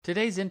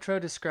Today's intro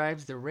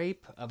describes the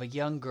rape of a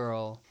young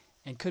girl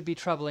and could be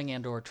troubling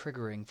and/or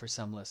triggering for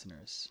some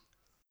listeners.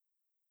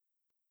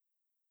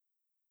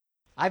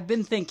 I've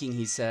been thinking,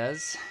 he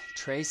says,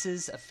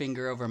 traces a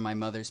finger over my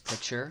mother's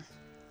picture,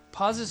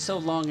 pauses so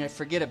long I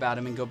forget about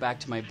him and go back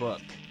to my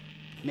book.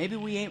 Maybe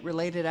we ain't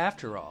related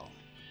after all.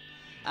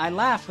 I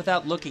laugh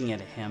without looking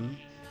at him,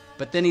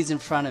 but then he's in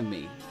front of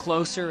me,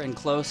 closer and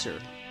closer.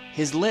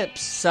 His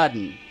lips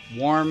sudden,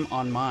 warm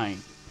on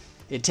mine.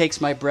 It takes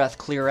my breath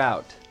clear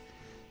out.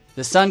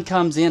 The sun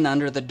comes in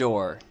under the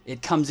door.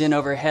 It comes in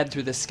overhead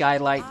through the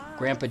skylight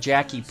Grandpa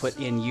Jackie put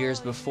in years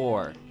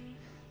before.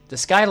 The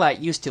skylight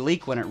used to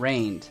leak when it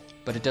rained,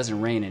 but it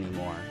doesn't rain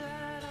anymore.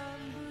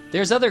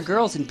 There's other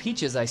girls in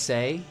Peaches, I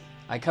say.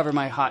 I cover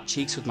my hot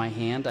cheeks with my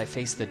hand. I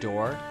face the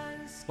door.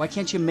 Why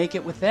can't you make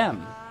it with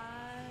them?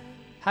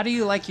 How do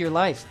you like your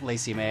life,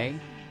 Lacey May?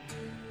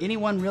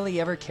 Anyone really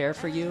ever care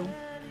for you?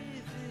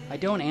 I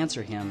don't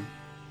answer him,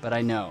 but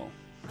I know.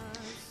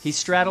 He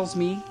straddles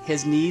me,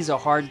 his knees a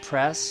hard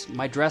press,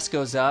 my dress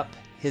goes up,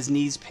 his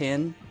knees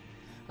pin.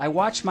 I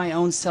watch my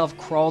own self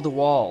crawl to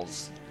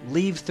walls,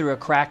 leave through a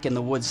crack in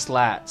the wood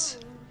slats.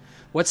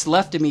 What's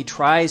left of me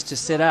tries to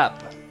sit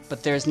up,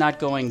 but there's not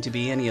going to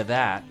be any of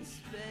that.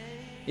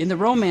 In the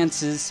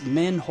romances,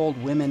 men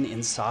hold women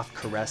in soft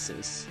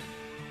caresses.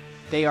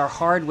 They are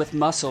hard with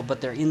muscle, but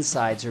their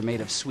insides are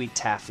made of sweet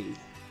taffy.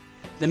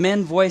 The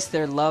men voice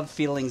their love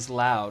feelings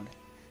loud.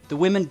 The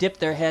women dip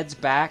their heads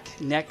back,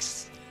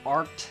 necks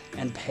arched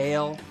and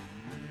pale.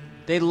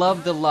 They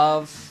love the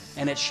love,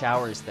 and it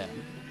showers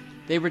them.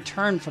 They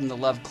return from the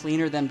love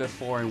cleaner than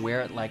before and wear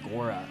it like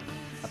aura,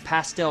 a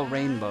pastel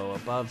rainbow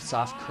above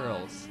soft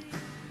curls.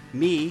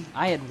 Me,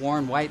 I had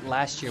worn white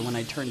last year when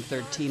I turned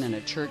 13 in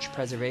a church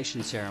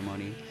preservation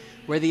ceremony,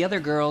 where the other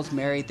girls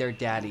married their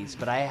daddies,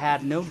 but I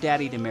had no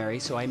daddy to marry,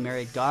 so I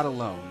married God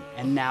alone.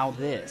 And now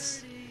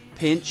this.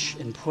 Pinch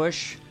and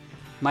push,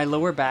 my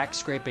lower back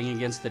scraping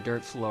against the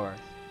dirt floor.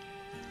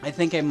 I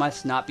think I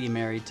must not be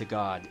married to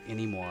God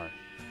anymore.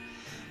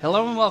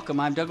 Hello and welcome.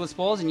 I'm Douglas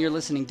Bowles, and you're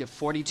listening to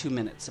 42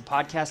 Minutes, a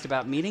podcast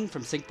about meaning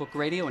from SyncBook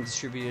Radio and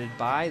distributed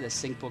by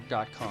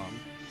thesyncbook.com.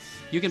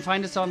 You can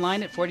find us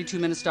online at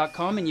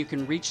 42minutes.com, and you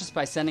can reach us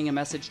by sending a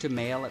message to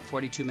mail at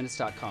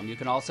 42minutes.com. You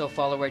can also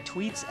follow our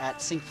tweets at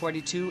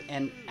Sync42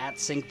 and at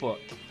SyncBook.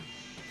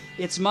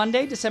 It's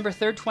Monday, December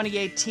 3rd,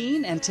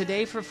 2018, and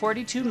today for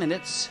 42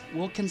 Minutes,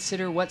 we'll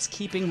consider what's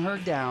keeping her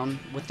down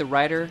with the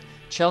writer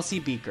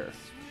Chelsea Bieker.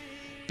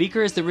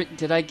 Bieker is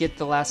did I get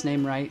the last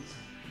name right?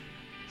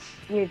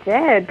 You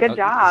did. Good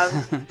job.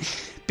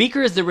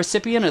 Bieker is the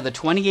recipient of the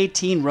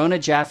 2018 Rona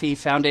Jaffe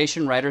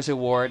Foundation Writers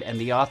Award and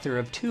the author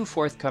of two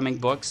forthcoming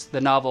books, the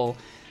novel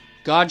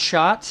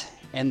Godshot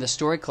and the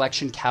story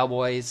collection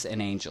Cowboys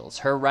and Angels.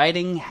 Her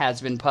writing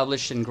has been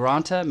published in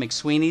Granta,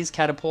 McSweeney's,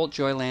 Catapult,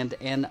 Joyland,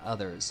 and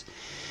others.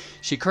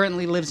 She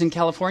currently lives in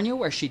California,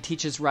 where she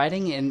teaches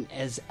writing and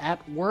is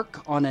at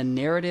work on a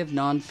narrative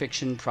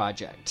nonfiction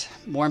project.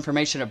 More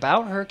information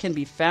about her can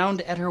be found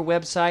at her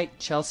website,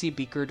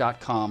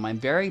 chelseabieker.com. I'm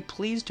very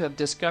pleased to have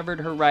discovered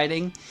her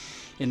writing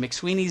in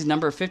McSweeney's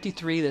number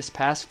 53 this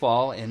past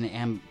fall, and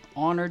am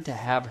honored to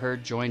have her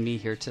join me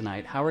here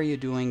tonight. How are you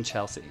doing,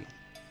 Chelsea?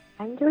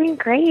 I'm doing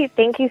great.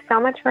 Thank you so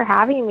much for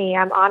having me.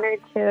 I'm honored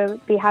to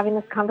be having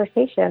this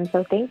conversation,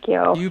 so thank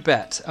you. You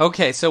bet.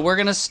 Okay, so we're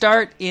going to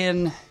start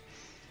in...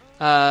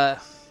 we're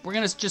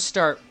going to just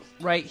start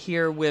right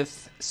here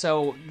with,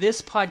 so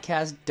this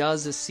podcast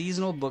does a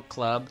seasonal book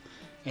club,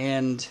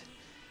 and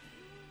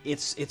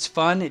it's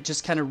fun. It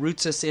just kind of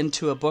roots us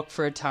into a book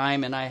for a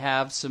time, and I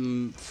have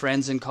some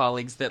friends and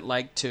colleagues that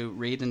like to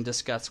read and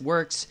discuss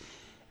works,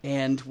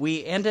 and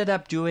we ended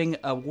up doing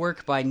a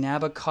work by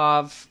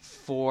Nabokov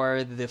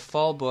for the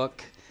fall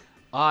book,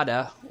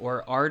 Ada,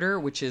 or Ardor,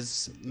 which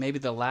is maybe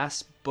the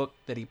last book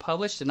that he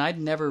published, and I'd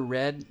never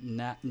read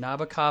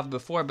Nabokov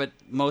before, but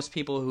most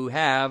people who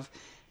have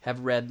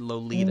read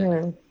Lolita.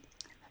 Mm-hmm.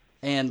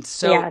 And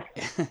so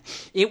yes.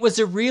 It was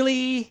a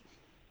really,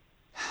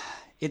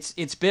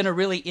 it's been a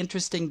really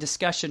interesting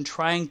discussion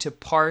trying to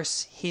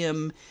parse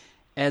him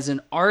as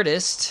an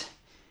artist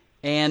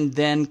and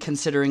then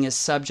considering his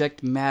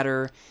subject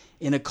matter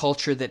in a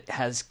culture that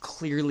has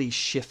clearly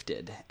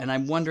shifted. And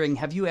I'm wondering,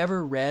 have you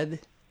ever read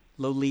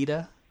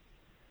Lolita?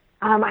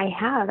 I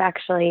have,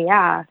 actually,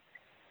 yeah.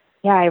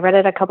 Yeah, I read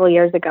it a couple of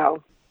years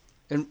ago.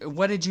 And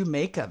what did you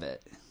make of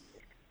it?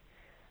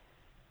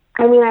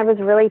 I mean, I was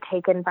really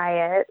taken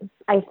by it.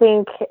 I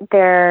think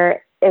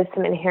there is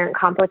some inherent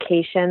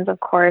complications, of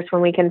course,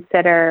 when we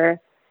consider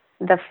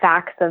the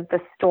facts of the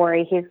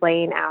story he's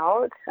laying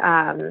out.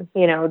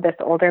 This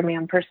older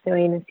man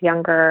pursuing this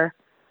younger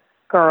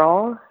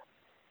girl.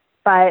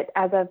 But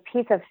as a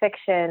piece of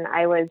fiction,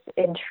 I was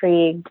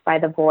intrigued by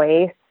the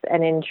voice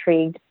and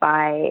intrigued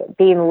by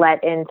being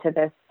let into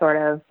this sort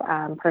of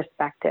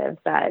perspective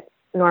that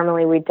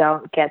normally we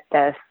don't get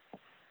that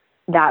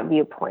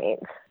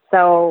viewpoint.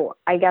 So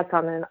I guess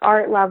on an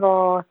art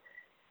level,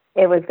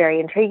 it was very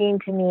intriguing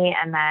to me.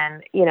 And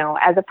then,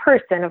 as a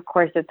person, of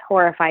course, it's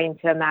horrifying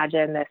to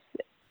imagine this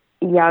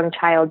young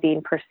child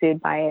being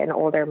pursued by an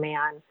older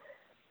man.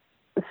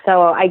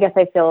 So I guess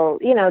I feel,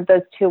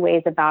 those two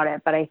ways about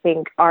it, but I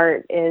think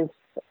art is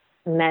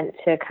meant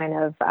to kind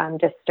of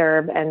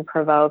disturb and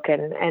provoke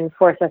and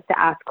force us to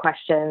ask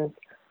questions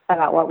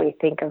about what we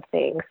think of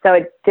things. So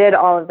it did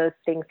all of those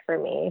things for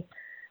me.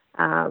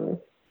 I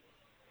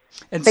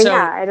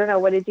don't know.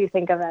 What did you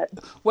think of it?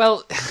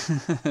 Well,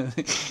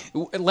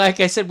 like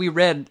I said, we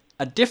read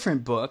a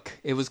different book.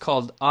 It was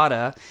called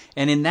Ada.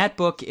 And in that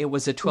book, it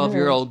was a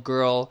 12-year-old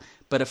girl,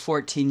 but a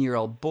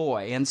 14-year-old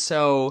boy. And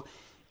so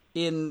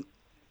in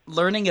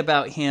learning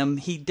about him,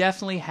 he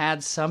definitely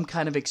had some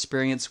kind of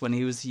experience when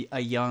he was a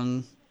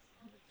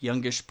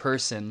youngish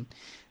person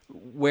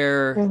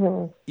where,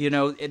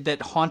 that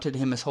haunted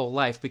him his whole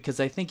life, because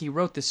I think he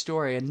wrote this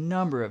story a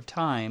number of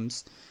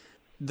times.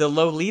 The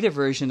Lolita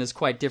version is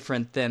quite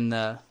different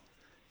than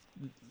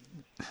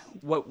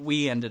what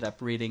we ended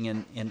up reading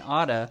in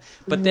Ada.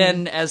 But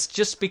then,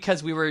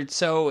 because we were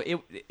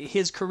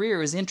his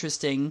career is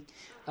interesting,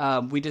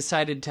 we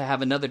decided to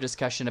have another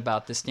discussion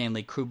about the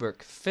Stanley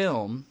Kubrick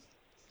film.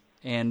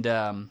 And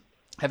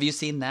have you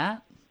seen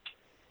that?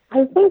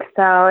 I think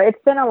so.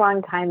 It's been a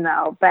long time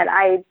though, but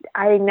I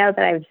know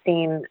that I've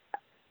seen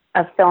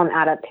a film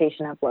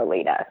adaptation of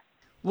Lolita.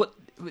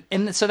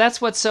 And so that's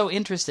what's so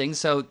interesting.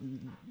 So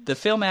the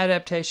film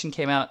adaptation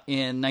came out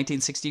in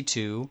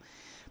 1962,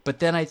 but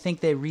then I think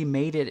they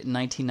remade it in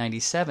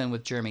 1997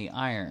 with Jeremy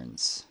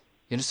Irons.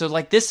 So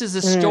this is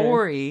a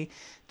story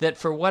that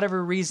for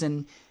whatever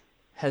reason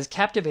has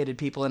captivated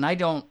people, and I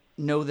don't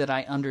know that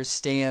I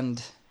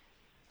understand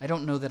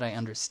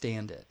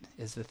it,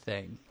 is the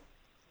thing.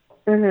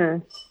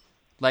 Mm-hmm.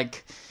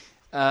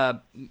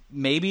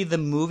 Maybe the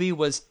movie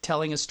was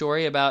telling a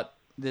story about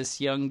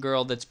this young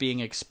girl that's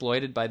being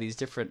exploited by these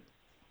different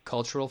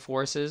cultural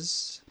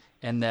forces,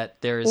 and that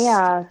there's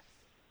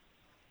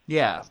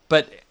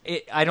but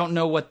I don't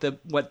know what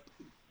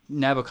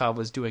Nabokov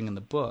was doing in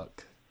the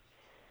book.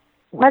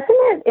 Wasn't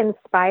it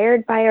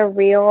inspired by a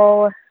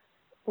real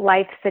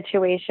life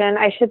situation?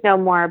 I should know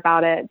more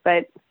about it,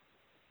 but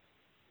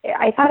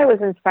I thought it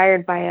was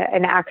inspired by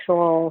an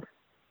actual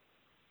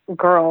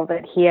girl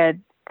that he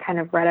had kind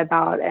of read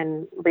about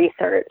and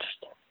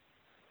researched.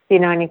 Do you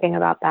know anything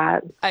about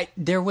that?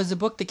 There was a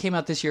book that came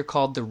out this year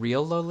called The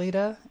Real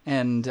Lolita,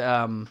 and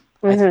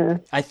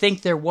I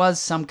think there was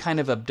some kind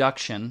of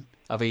abduction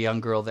of a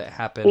young girl that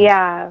happened.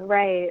 Yeah,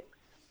 right.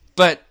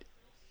 But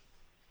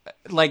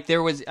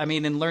there was,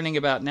 in learning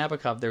about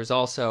Nabokov, there's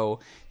also,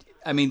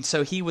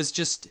 so he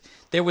was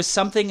there was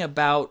something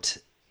about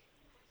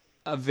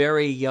a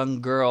very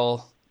young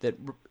girl that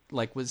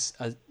was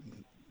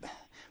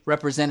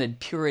represented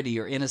purity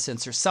or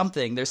innocence or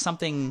something. There's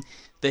something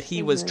that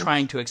he was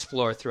trying to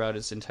explore throughout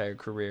his entire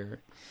career.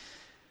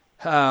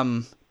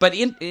 But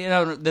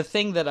the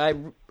thing that I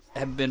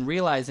have been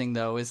realizing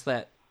though is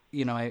that,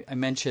 I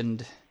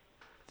mentioned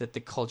that the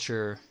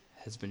culture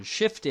has been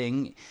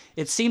shifting.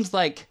 It seems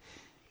like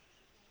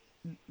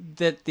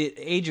that the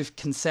age of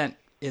consent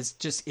is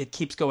it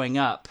keeps going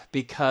up,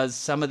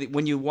 because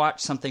when you watch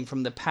something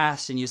from the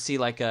past and you see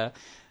like a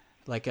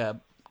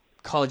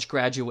college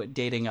graduate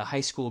dating a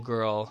high school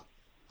girl,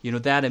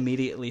 that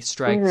immediately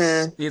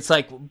strikes. It's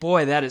like,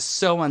 boy, that is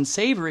so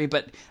unsavory,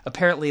 but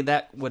apparently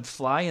that would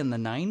fly in the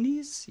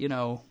 90s,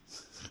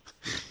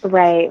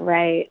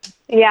 Right.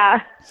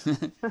 Yeah.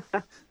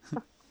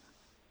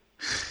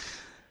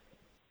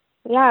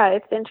 Yeah,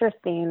 it's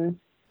interesting.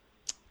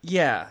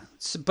 Yeah.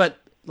 But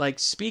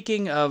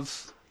speaking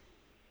of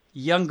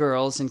young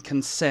girls and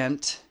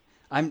consent,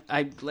 and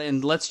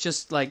let's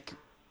just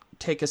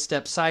take a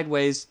step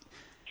sideways.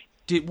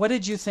 What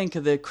did you think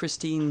of the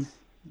Christine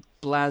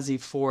Blasey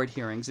Ford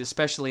hearings,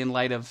 especially in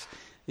light of,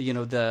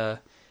 I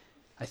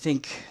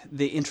think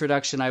the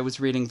introduction I was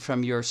reading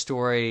from your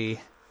story,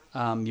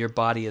 Your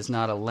Body Is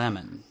Not a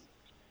Lemon,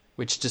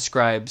 which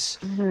describes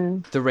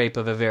the rape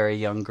of a very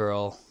young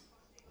girl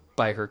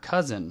by her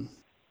cousin.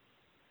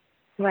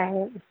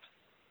 Right.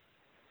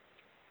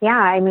 Yeah,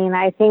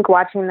 I think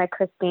watching the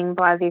Christine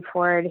Blasey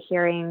Ford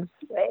hearings,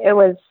 it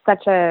was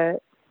such a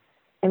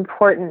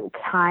important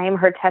time.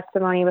 Her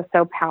testimony was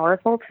so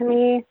powerful to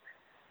me.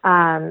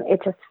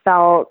 It just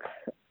felt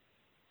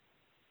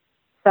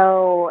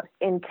so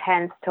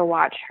intense to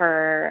watch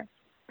her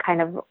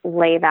kind of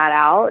lay that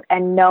out,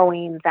 and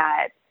knowing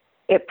that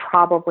it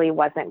probably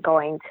wasn't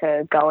going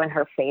to go in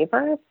her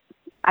favor.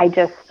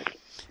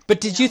 But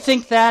did you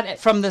think that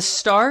from the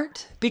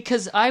start?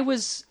 Because I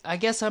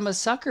guess I'm a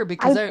sucker,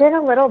 because I did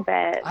a little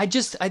bit.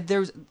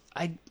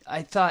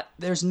 I thought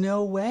there's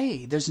no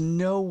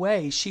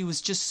way. She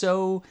was just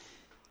so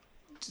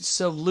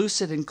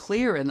lucid and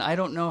clear, and I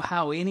don't know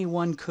how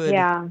anyone could.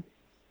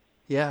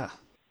 Yeah.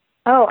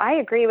 Oh, I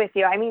agree with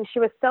you. She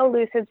was so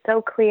lucid,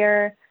 so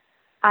clear.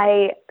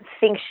 I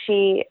think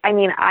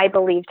I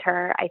believed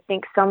her. I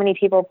think so many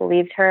people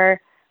believed her,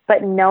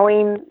 but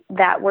knowing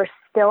that we're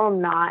still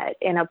not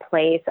in a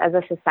place as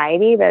a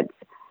society that's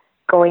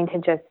going to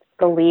just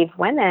believe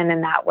women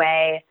in that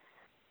way.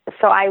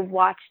 So I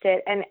watched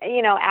it, and,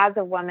 as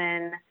a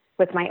woman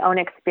with my own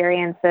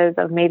experiences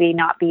of maybe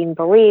not being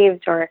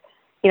believed, or,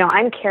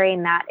 I'm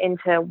carrying that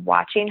into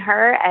watching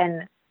her,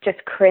 and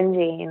just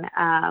cringing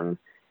and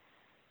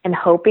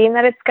hoping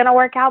that it's going to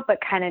work out, but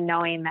kind of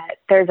knowing that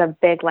there's a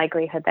big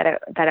likelihood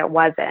that it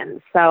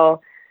wasn't.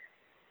 So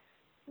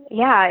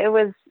yeah, it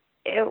was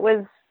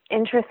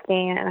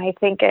interesting, and I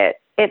think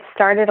it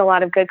started a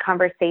lot of good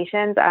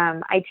conversations.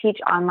 I teach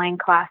online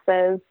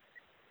classes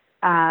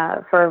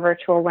for a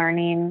virtual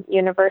learning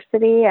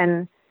university,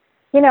 and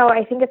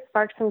I think it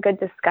sparked some good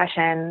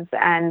discussions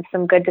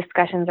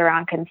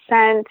around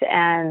consent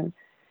and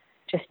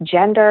just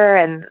gender,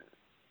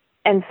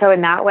 and so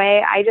in that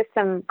way, I just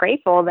am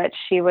grateful that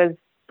she was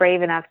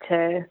brave enough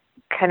to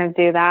kind of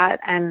do that,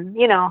 and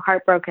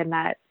heartbroken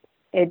that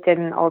it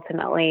didn't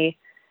ultimately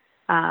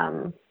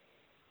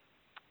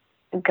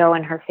go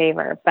in her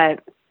favor.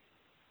 But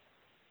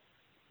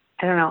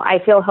I don't know. I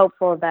feel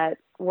hopeful that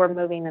we're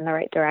moving in the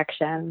right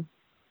direction.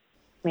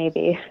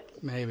 Maybe.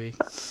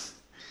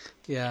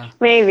 Yeah.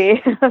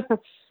 Maybe.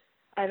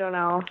 I don't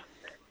know.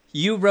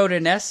 You wrote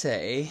an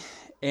essay,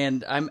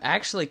 and I'm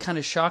actually kind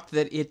of shocked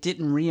that it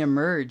didn't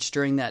reemerge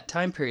during that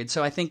time period.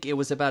 So I think it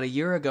was about a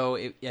year ago,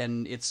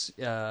 and it's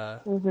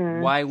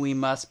Why We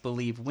Must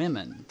Believe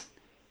Women.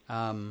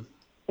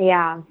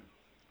 Yeah.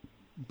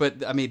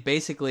 But, I mean,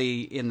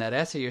 basically, in that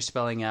essay, you're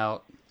spelling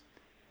out,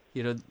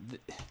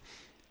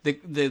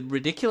 the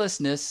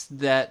ridiculousness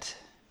that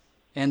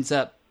ends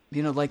up,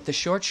 like the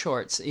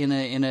shorts in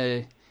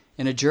a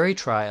jury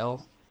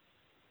trial.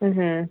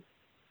 Mm-hmm.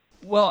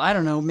 Well, I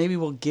don't know. Maybe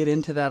we'll get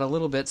into that a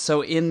little bit.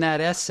 So, in that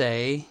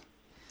essay,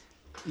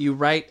 you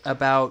write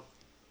about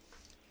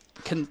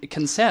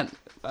consent.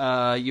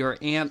 Your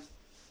aunt,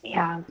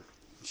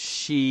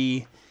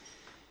 she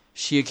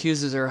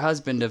accuses her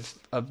husband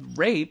of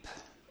rape,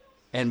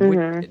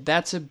 and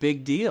that's a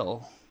big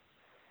deal.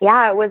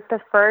 Yeah, it was the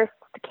first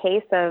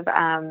case of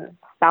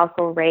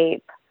spousal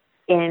rape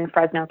in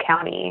Fresno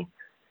County.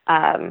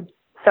 So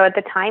at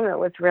the time, it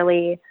was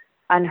really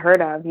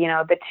unheard of.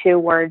 The two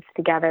words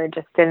together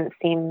just didn't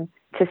seem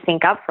to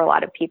sync up for a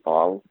lot of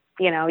people.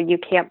 You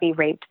can't be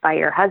raped by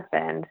your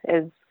husband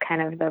is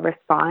kind of the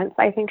response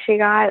I think she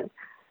got.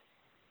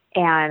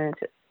 And,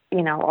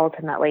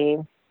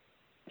 ultimately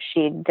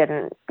she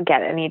didn't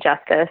get any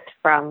justice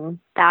from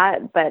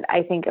that. But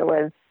I think it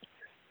was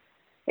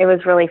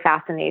really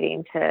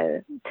fascinating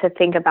to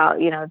think about,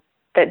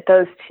 that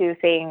those two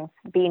things,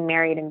 being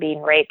married and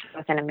being raped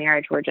within a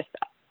marriage, were just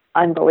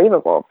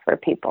unbelievable for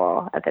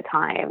people at the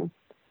time.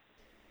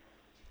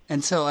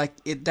 And so,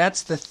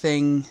 that's the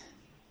thing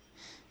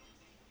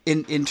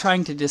in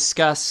trying to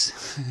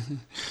discuss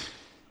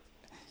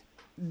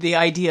the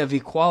idea of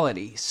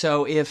equality.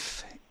 So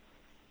if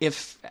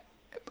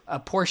a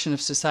portion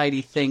of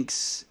society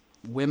thinks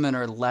women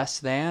are less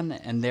than,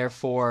 and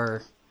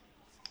therefore,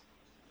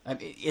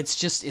 it's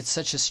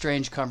such a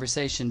strange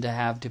conversation to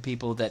have to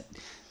people that,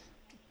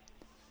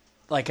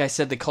 like I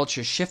said, the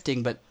culture's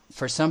shifting, but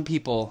for some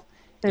people,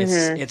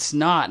 it's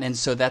not, and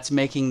so that's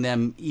making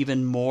them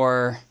even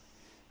more.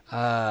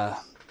 They're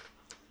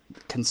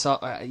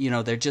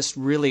just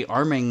really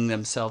arming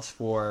themselves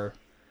for,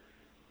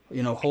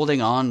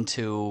 holding on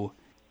to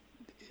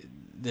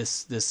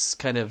this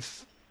kind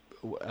of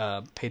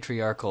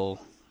patriarchal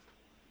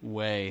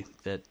way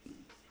that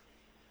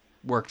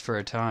worked for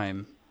a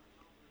time.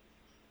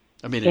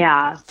 I mean, for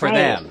right.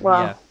 them.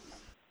 Well,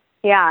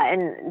 yeah,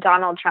 and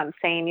Donald Trump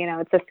saying,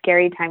 it's a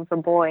scary time for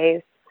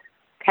boys,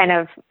 kind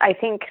of, I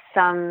think,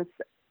 sums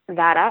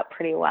that up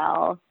pretty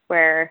well,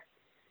 where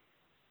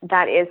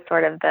that is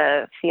sort of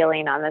the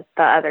feeling on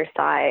the other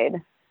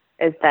side,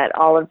 is that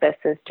all of this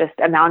is just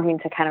amounting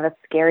to kind of a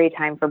scary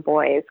time for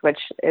boys, which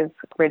is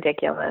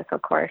ridiculous,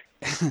 of course.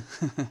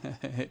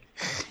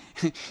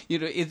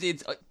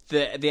 It's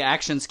the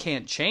actions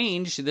can't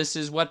change. This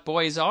is what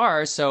boys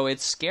are, so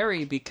it's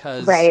scary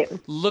because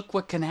look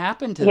what can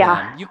happen to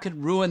them. You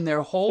could ruin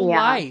their whole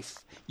life.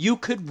 You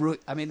could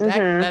I mean,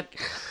 that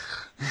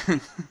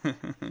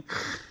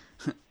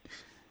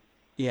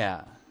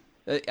yeah.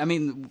 I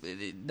mean,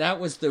 that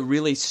was the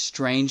really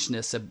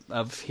strangeness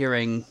of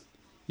hearing,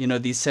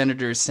 these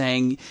senators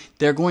saying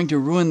they're going to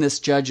ruin this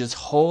judge's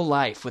whole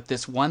life with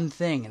this one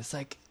thing. And it's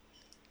like,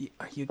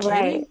 are you kidding?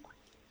 Right.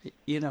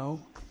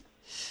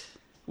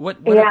 What?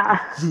 Yeah.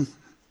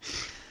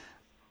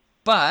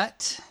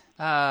 But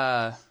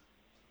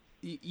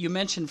you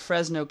mentioned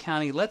Fresno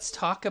County. Let's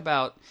talk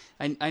about.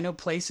 I know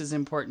place is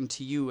important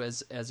to you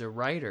as a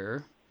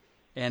writer,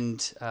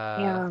 and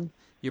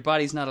Your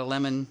Body's Not a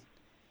Lemon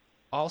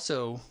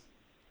also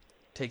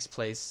takes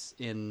place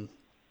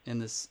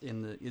is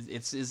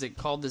it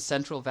called the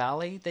Central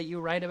Valley that you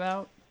write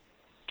about?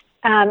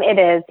 It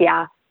is,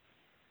 yeah.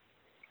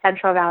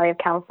 Central Valley of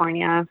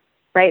California,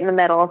 right in the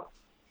middle.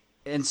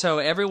 And so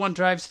everyone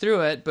drives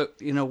through it, but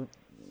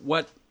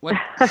what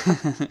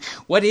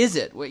what is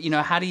it?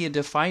 How do you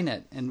define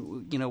it,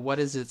 and what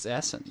is its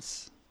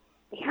essence?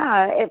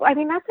 Yeah,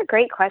 that's a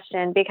great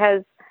question,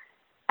 because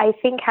I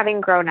think,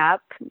 having grown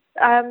up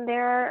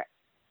there,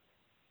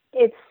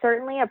 it's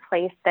certainly a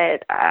place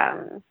that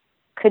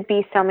could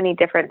be so many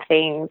different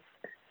things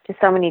to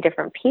so many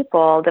different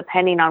people,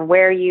 depending on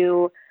where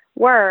you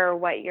were,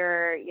 what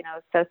your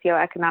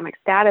socioeconomic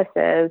status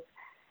is.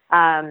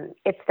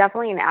 It's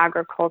definitely an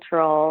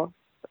agricultural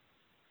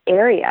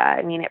area.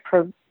 I mean, it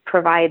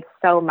provides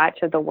so much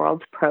of the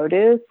world's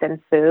produce and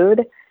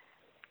food.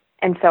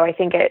 And so I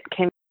think it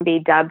can be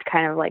dubbed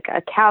kind of like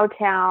a cow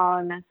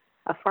town,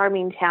 a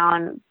farming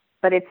town,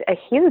 but it's a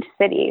huge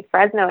city.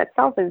 Fresno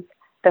itself is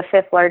the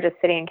 5th largest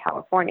city in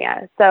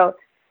California. So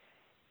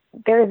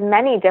there's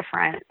many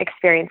different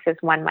experiences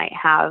one might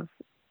have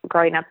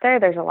growing up there.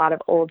 There's a lot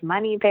of old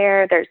money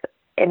there. There's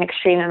an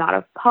extreme amount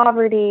of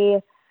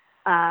poverty.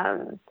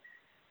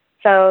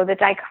 So the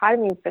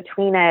dichotomies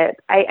between it,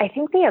 I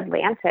think the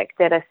Atlantic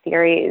did a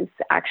series,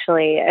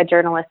 actually, a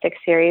journalistic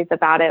series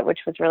about it, which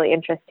was really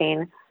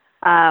interesting.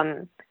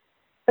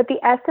 But the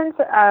essence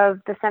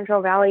of the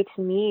Central Valley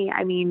to me,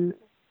 I mean,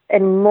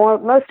 and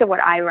most of what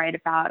I write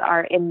about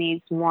are in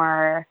these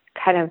more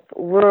kind of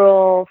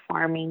rural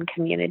farming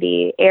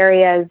community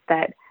areas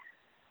that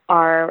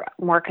are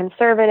more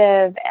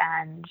conservative,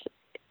 and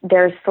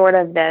there's sort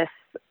of this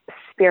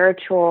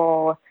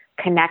spiritual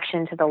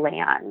connection to the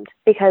land,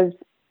 because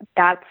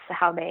that's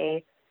how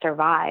they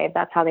survive.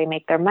 That's how they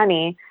make their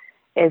money,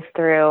 is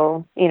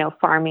through,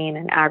 farming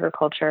and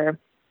agriculture.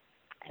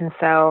 And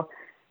so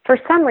for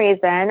some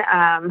reason,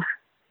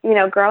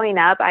 growing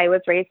up, I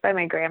was raised by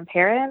my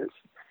grandparents,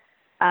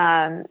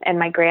 and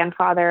my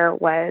grandfather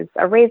was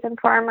a raisin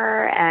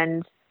farmer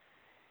and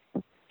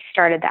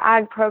started the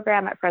ag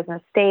program at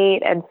Fresno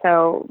State. And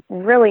so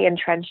really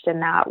entrenched in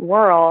that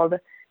world,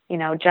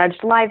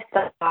 judged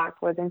livestock,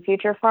 was in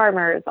Future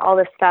Farmers, all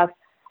this stuff.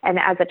 And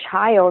as a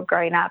child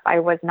growing up, I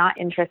was not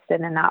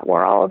interested in that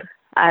world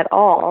at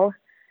all.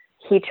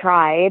 He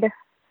tried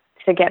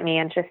to get me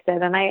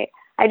interested, and I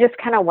just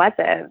kind of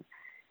wasn't.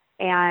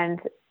 And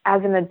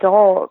as an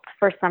adult,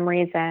 for some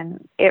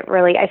reason,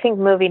 I think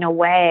moving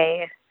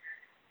away,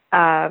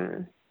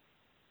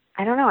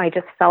 I don't know, I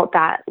just felt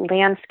that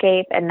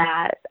landscape and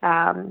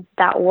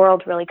that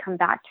world really come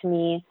back to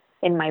me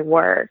in my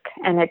work.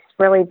 And it's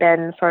really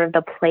been sort of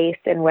the place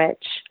in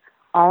which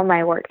all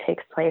my work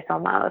takes place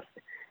almost.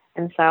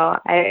 And so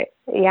I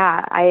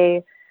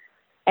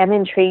am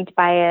intrigued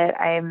by it.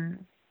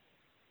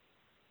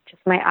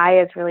 My eye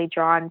is really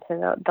drawn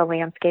to the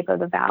landscape of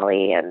the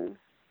valley. And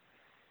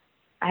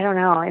I don't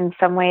know, in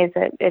some ways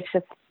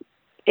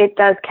it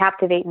does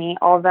captivate me,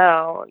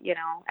 although,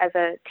 as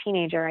a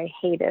teenager, I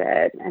hated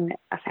it and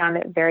I found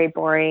it very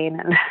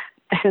boring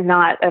and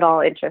not at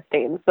all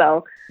interesting.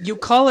 So you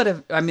call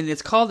it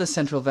it's called the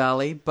Central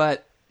Valley,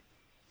 but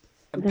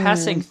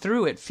passing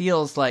through it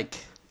feels like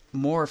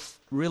more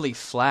really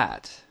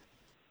flat.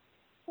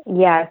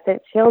 Yes,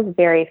 it feels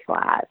very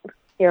flat.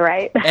 You're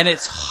right. And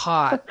it's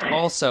hot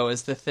also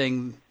is the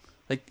thing.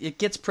 Like, it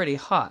gets pretty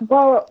hot.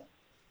 Well,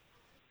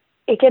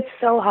 it gets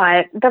so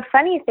hot. The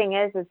funny thing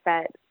is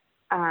that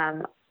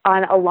on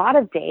a lot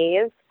of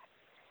days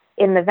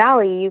in the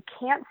valley, you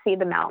can't see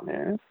the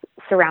mountains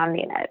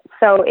surrounding it.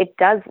 So it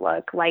does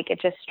look like it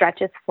just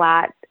stretches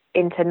flat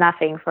into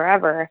nothing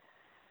forever.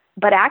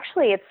 But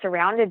actually, it's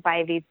surrounded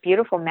by these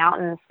beautiful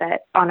mountains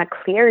that on a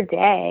clear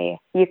day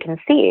you can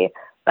see.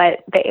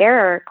 But the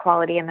air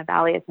quality in the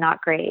valley is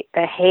not great.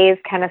 The haze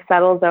kind of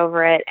settles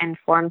over it and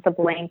forms a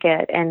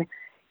blanket, and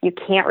you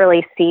can't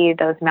really see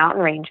those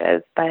mountain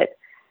ranges. But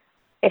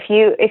if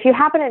you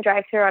happen to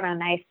drive through on a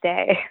nice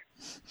day,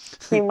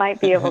 you might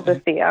be able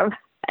to see them,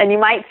 and you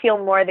might feel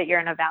more that you're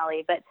in a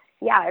valley. But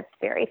yeah, it's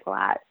very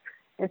flat.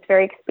 It's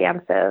very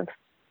expansive.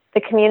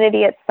 The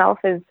community itself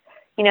is,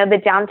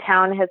 the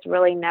downtown has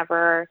really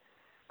never,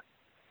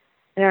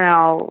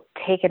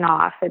 taken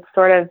off. It's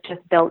sort of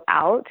just built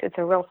out. It's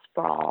a real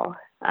sprawl.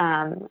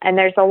 And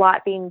there's a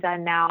lot being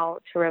done now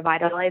to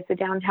revitalize the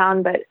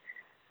downtown, but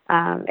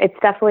it's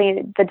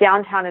definitely, the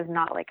downtown is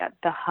not like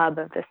the hub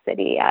of the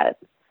city yet.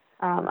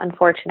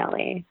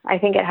 Unfortunately, I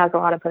think it has a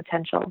lot of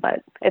potential,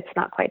 but it's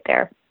not quite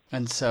there.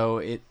 And so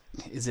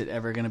is it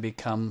ever going to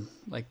become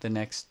like the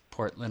next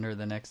Portland or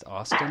the next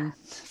Austin,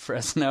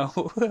 Fresno?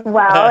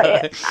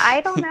 Well,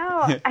 I don't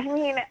know. I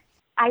mean,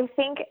 I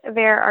think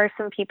there are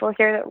some people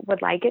here that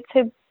would like it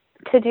to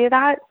do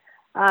that.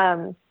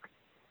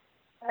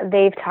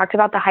 They've talked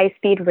about the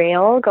high-speed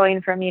rail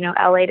going from,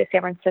 LA to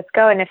San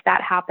Francisco. And if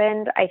that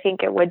happened, I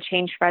think it would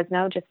change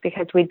Fresno just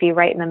because we'd be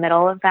right in the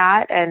middle of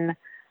that. And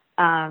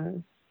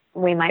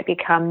we might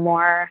become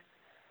more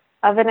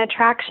of an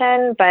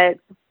attraction. But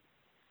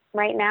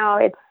right now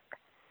it's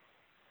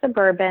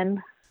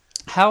suburban.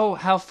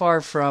 How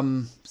far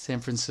from San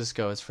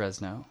Francisco is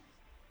Fresno?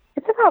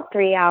 It's about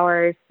 3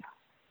 hours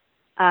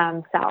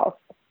south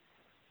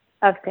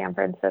of San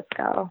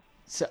Francisco.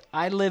 So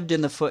I lived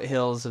in the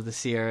foothills of the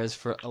Sierras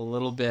for a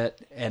little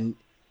bit, and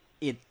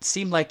it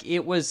seemed like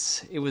it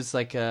was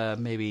like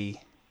maybe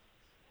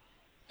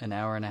an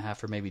hour and a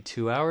half or maybe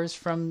 2 hours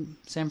from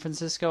San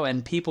Francisco,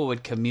 and people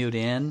would commute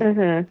in.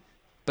 Mm-hmm.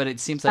 But it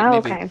seems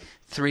like maybe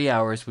 3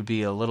 hours would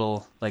be a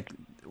little like.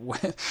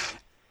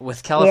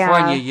 With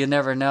California, you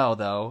never know,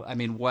 though. I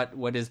mean,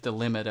 what is the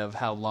limit of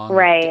how long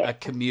a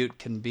commute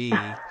can be?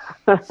 I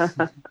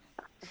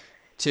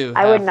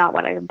would not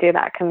want to do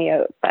that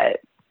commute,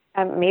 but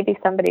Maybe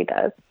somebody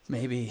does.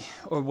 Maybe.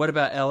 Or what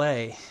about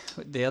LA?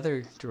 The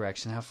other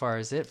direction. How far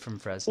is it from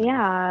Fresno?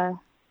 Yeah.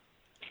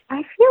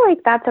 I feel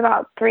like that's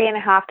about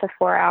 3.5 to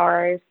 4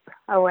 hours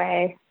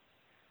away.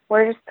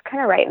 We're just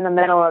kind of right in the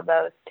middle of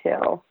those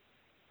two.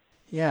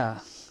 Yeah.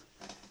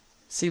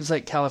 Seems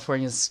like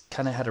California's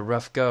kind of had a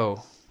rough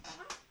go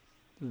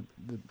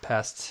the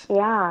past.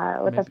 Yeah,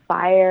 with the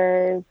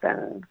fires,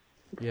 and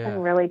it's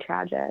been really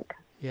tragic.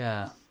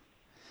 Yeah.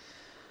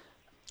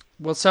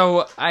 Well,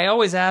 so I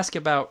always ask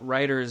about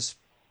writers'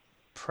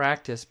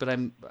 practice, but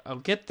I'll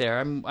get there.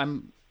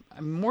 I'm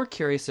more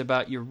curious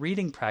about your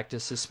reading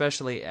practice,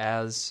 especially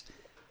as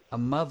a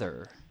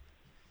mother.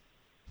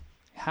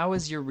 How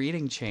has your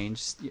reading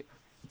changed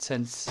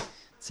since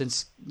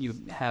you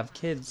have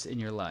kids in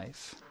your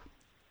life?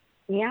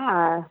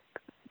 Yeah,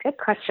 good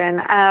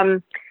question.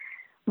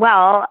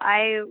 Well,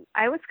 I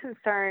was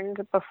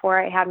concerned before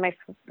I had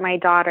my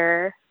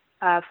daughter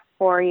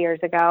 4 years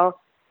ago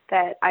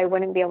that I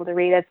wouldn't be able to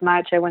read as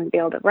much, I wouldn't be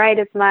able to write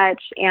as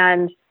much,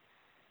 and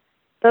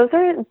those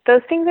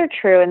things are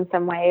true in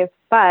some ways,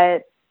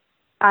 but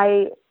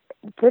I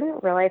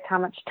didn't realize how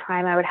much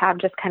time I would have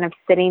just kind of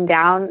sitting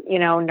down,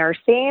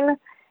 nursing,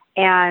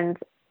 and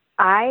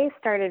I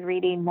started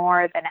reading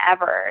more than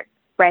ever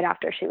right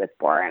after she was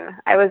born.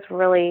 I was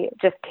really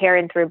just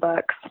tearing through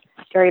books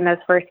during those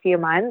first few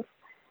months.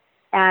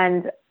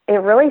 And it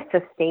really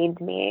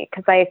sustained me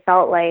because I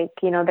felt like,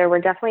 there were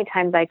definitely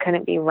times I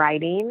couldn't be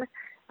writing.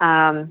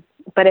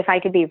 But if I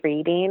could be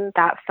reading,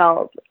 that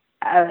felt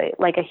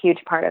like a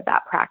huge part of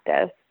that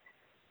practice.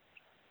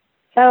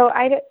 So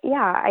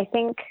I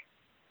think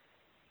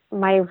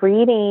my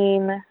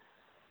reading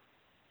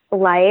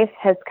life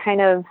has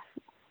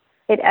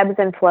it ebbs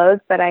and flows,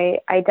 but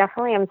I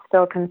definitely am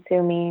still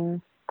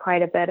consuming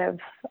quite a bit of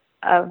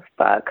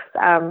books,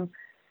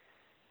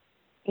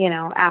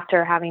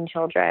 after having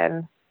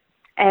children.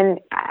 And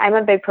I'm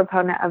a big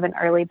proponent of an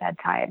early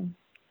bedtime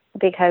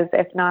because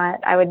if not,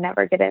 I would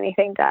never get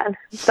anything done.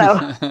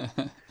 So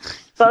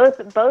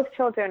both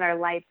children are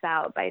lights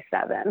out by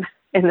 7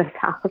 in this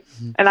house.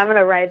 And I'm going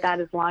to ride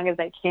that as long as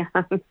I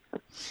can.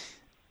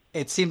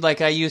 It seemed like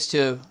I used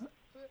to,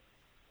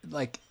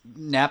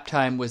 nap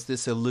time was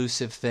this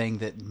elusive thing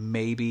that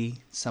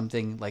maybe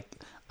something,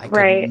 I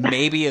could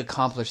maybe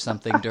accomplish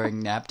something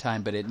during nap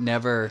time, but it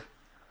never,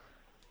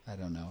 I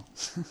don't know.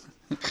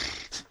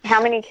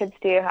 How many kids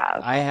do you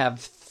have? I have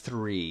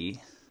 3.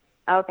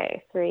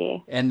 Okay,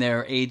 3. And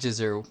their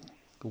ages are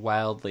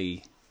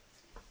wildly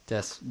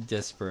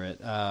disparate.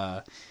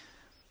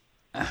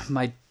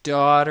 My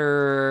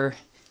daughter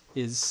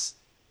is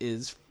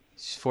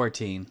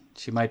 14.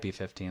 She might be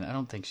 15. I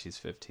don't think she's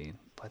 15.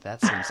 But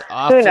that seems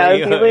awfully... Who knows?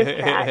 You lose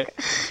track.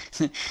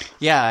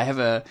 Yeah, I have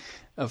a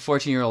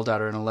 14-year-old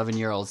daughter, an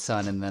 11-year-old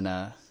son, and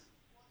then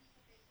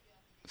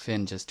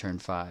Finn just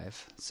turned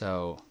 5.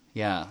 So,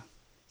 yeah.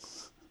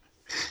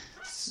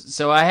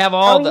 So I have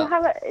all the...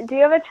 Do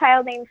you have a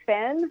child named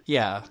Finn?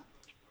 Yeah.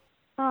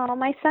 Oh,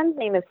 my son's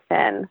name is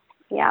Finn.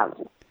 Yeah.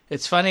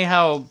 It's funny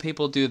how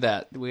people do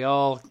that. We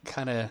all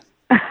kind of...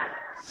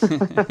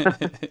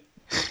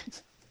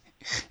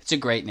 It's a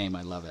great name.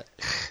 I love it.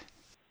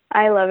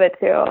 I love it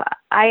too.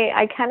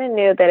 I kind of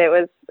knew that it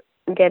was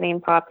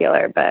getting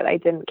popular, but I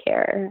didn't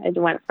care. I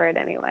went for it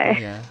anyway.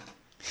 Yeah.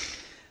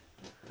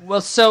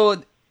 Well,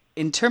 so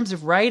in terms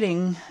of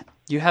writing,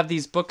 you have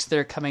these books that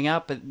are coming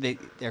out, but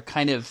they're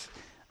kind of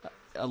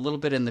a little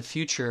bit in the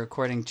future,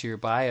 according to your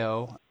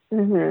bio.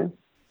 Mm-hmm.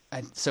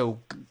 So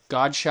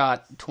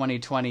Godshot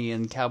 2020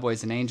 and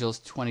Cowboys and Angels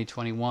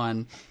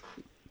 2021,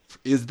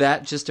 is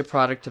that just a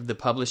product of the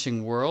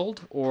publishing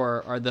world,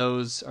 or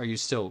are you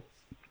still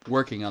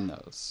working on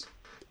those?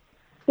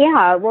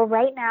 Yeah, well,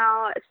 right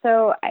now,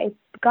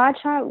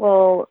 Godshot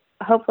will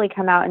hopefully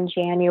come out in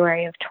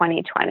January of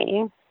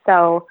 2020,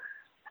 so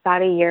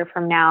about a year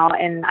from now,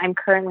 and I'm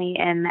currently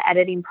in the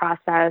editing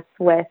process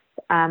with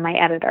my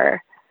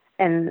editor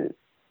and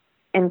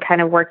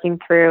kind of working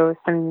through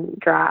some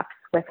drafts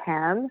with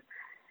him,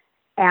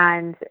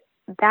 and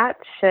that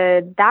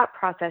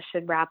process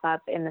should wrap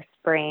up in the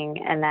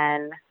spring, and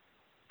then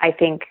I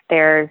think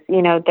there's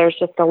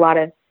just a lot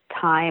of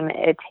time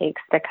it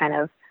takes to kind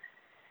of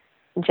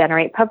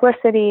generate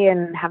publicity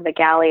and have the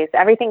galleys.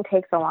 Everything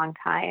takes a long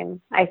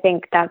time. I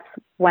think that's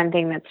one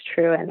thing that's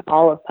true in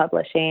all of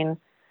publishing,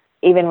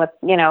 even with,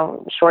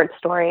 short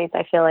stories.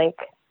 I feel like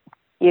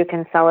you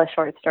can sell a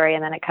short story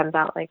and then it comes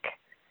out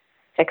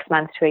 6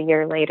 months to a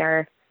year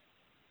later,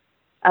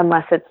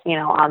 unless it's,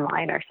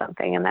 online or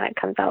something, and then it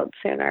comes out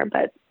sooner.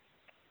 But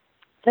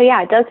so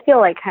yeah, it does feel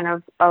like kind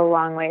of a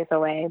long ways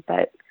away,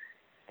 but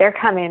they're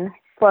coming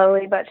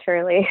slowly but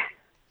surely.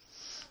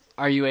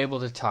 Are you able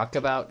to talk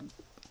about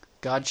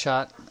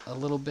Godshot a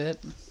little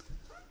bit?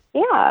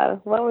 Yeah.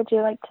 What would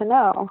you like to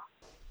know?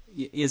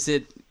 Is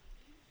it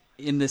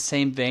in the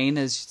same vein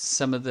as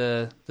some of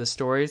the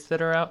stories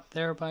that are out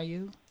there by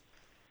you?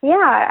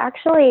 Yeah,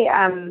 actually,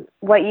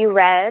 what you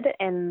read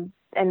in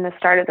the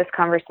start of this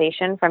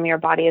conversation from Your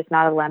Body Is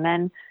Not a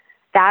Lemon,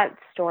 that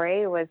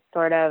story was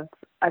sort of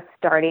a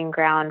starting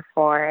ground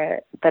for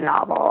the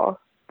novel.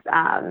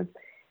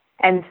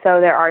 And so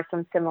there are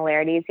some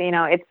similarities. You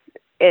know,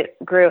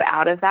 it grew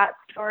out of that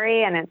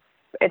story, and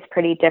it's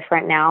pretty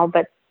different now,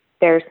 but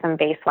there's some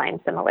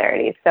baseline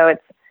similarities. So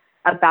it's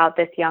about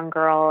this young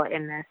girl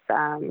in this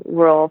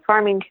rural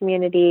farming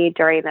community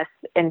during this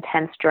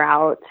intense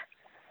drought,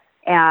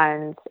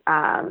 and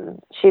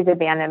she's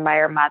abandoned by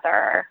her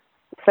mother.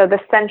 So the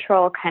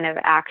central kind of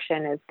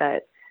action is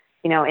that,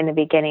 you know, in the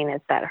beginning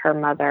is that her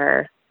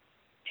mother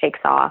takes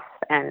off,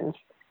 and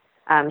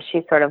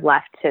she's sort of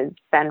left to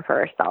fend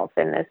for herself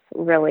in this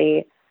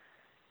really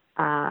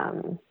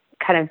kind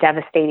of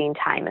devastating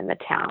time in the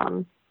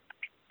town,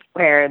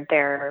 where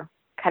they're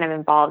kind of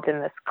involved in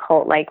this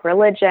cult-like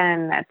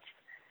religion that's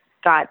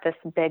got this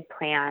big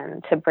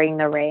plan to bring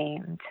the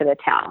rain to the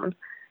town,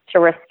 to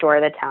restore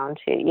the town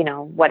to, you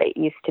know, what it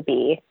used to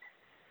be.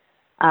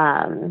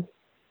 And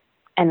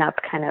that's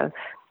kind of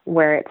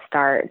where it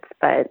starts.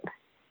 But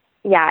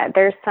yeah,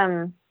 there's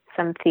some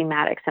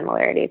thematic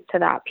similarities to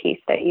that piece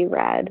that you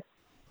read.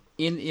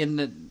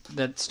 In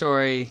that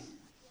story,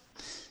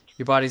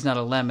 Your Body's Not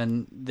a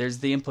Lemon, there's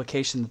the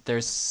implication that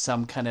there's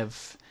some kind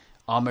of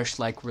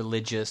Amish-like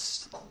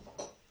religious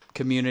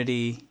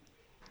community.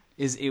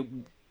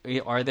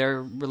 Are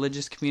there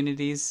religious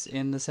communities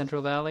in the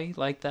Central Valley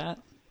like that?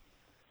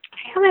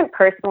 I haven't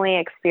personally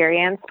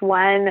experienced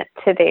one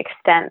to the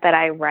extent that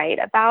I write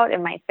about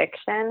in my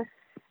fiction.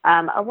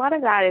 A lot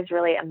of that is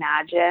really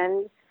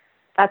imagined.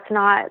 That's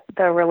not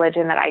the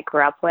religion that I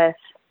grew up with.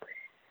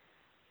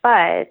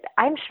 But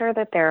I'm sure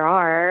that there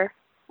are.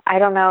 I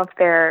don't know if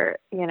they're,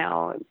 you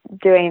know,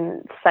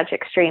 doing such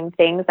extreme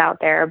things out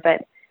there,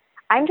 but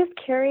I'm just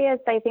curious,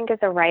 I think, as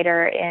a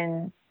writer,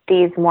 in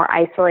these more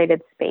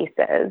isolated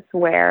spaces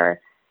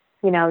where,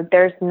 you know,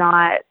 there's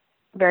not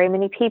very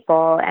many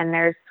people, and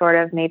there's sort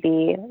of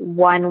maybe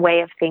one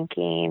way of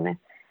thinking,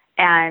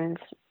 and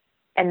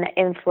the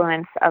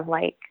influence of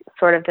like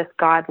sort of this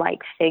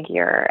godlike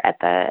figure at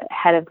the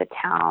head of the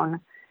town.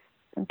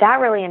 That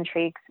really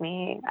intrigues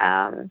me.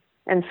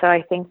 And so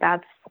I think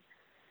that's,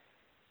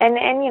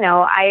 and, you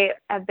know, I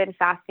have been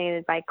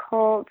fascinated by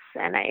cults,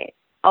 and I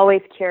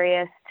always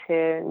curious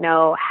to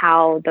know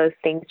how those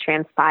things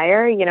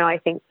transpire. You know, I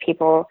think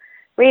people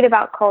read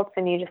about cults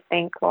and you just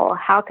think, well,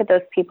 how could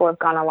those people have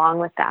gone along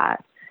with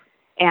that?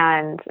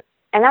 And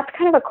that's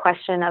kind of a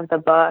question of the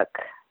book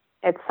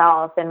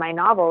itself in my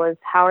novel, is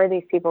how are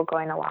these people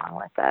going along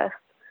with this?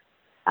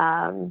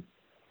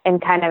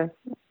 And kind of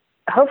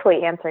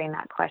hopefully answering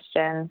that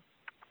question,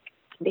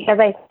 because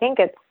I think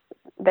it's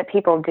that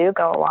people do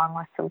go along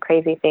with some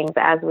crazy things,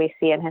 as we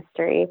see in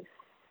history.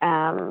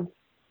 And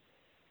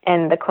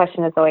the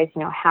question is always,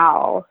 you know,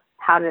 how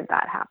did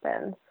that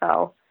happen?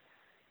 So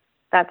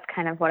that's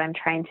kind of what I'm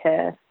trying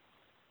to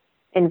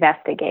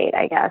investigate,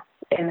 I guess,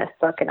 in this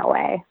book in a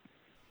way.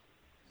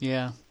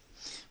 Yeah.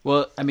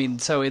 Well, I mean,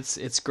 so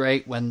it's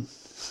great when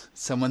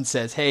someone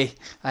says, "Hey,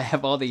 I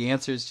have all the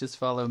answers, just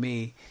follow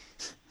me."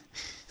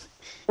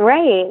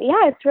 Right.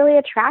 Yeah, it's really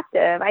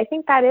attractive. I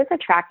think that is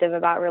attractive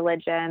about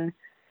religion,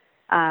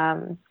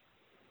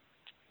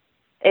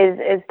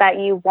 is that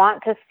you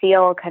want to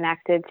feel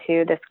connected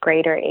to this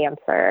greater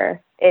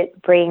answer.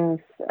 It brings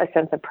a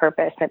sense of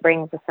purpose. It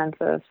brings a sense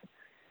of,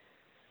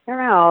 I don't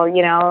know,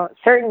 you know,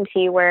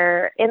 certainty,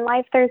 where in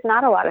life there's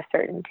not a lot of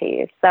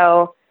certainty.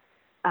 So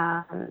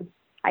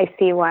I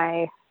see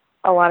why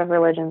a lot of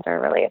religions are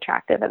really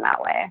attractive in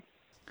that way.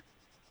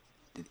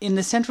 In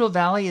the Central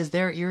Valley, is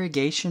there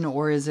irrigation,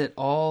 or is it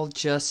all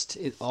just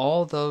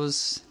all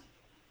those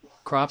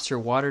crops are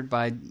watered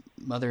by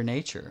Mother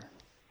Nature?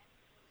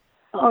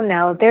 Oh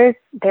no, there's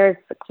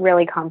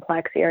really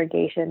complex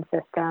irrigation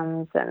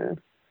systems and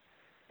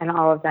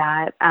all of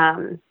that.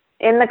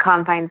 In the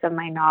confines of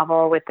my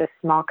novel with this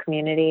small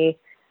community,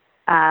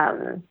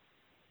 I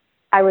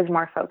was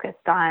more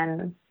focused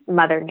on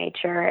Mother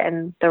Nature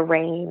and the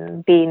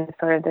rain being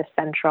sort of the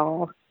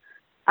central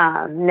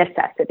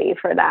necessity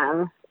for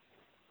them.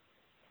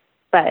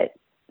 But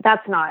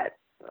that's not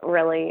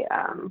really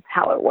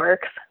how it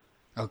works.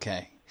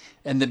 Okay.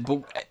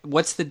 And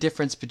what's the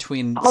difference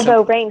between...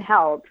 Although rain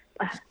helps.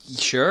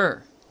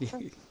 Sure.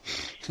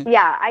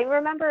 Yeah, I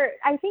remember,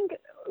 I think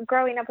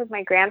growing up with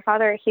my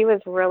grandfather, he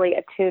was really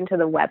attuned to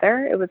the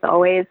weather. It was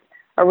always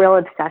a real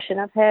obsession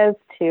of his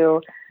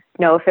to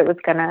know if it was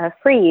going to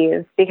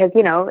freeze, because,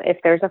 you know,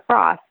 if there's a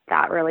frost,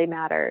 that really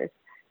matters.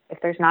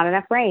 If there's not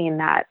enough rain,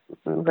 that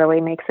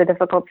really makes a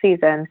difficult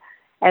season.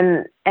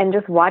 And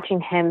just watching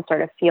him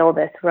sort of feel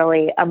this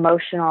really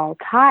emotional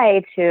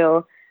tie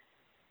to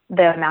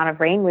the amount of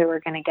rain we were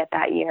going to get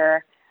that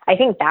year, I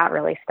think that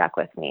really stuck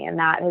with me, and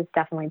that is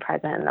definitely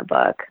present in the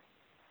book.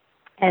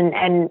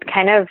 And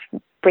kind of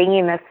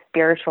bringing this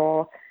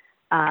spiritual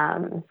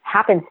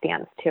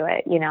happenstance to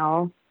it, you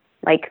know,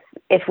 like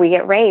if we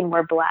get rain,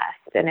 we're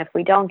blessed, and if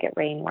we don't get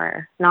rain,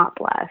 we're not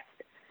blessed.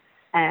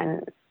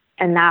 And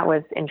that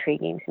was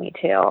intriguing to me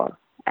too,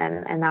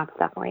 and that's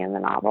definitely in the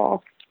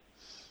novel.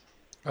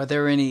 Are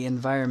there any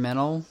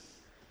environmental?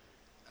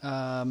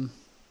 Because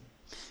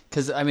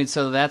I mean,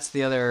 so that's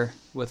the other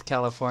with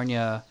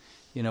California.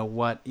 You know,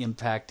 what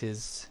impact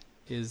is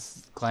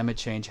climate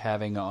change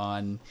having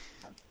on,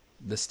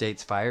 the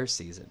state's fire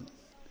season.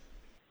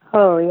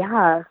 Oh,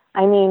 yeah.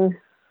 I mean,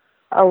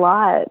 a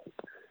lot.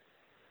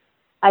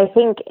 I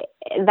think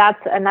that's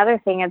another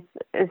thing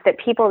is that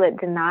people that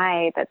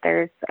deny that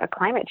there's a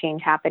climate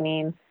change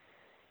happening,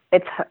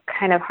 it's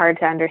kind of hard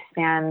to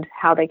understand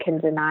how they can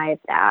deny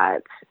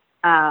that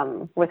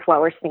with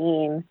what we're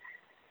seeing.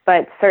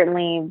 But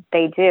certainly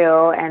they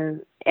do.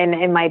 And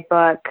in my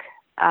book,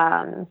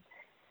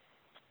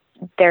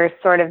 there's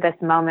sort of this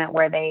moment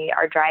where they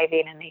are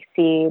driving and they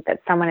see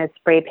that someone has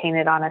spray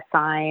painted on a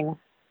sign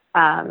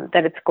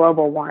that it's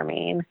global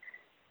warming.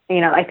 You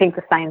know, I think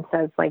the sign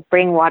says, like,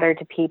 bring water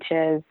to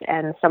Peaches,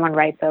 and someone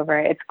writes over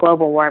it, it's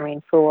global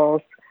warming,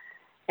 fools.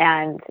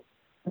 And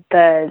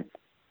the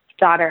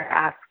daughter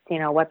asks, you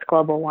know, what's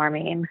global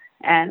warming?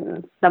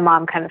 And the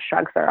mom kind of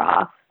shrugs her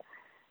off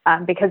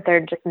because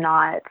they're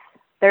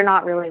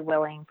not really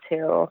willing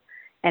to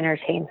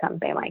entertain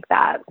something like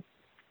that.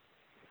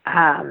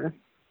 And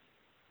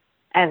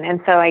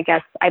so I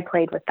guess I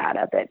played with that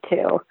a bit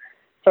too,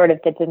 sort of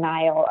the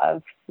denial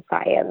of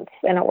science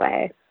in a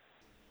way.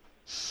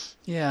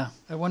 Yeah,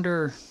 I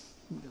wonder,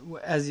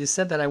 as you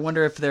said that, I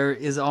wonder if there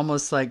is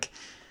almost like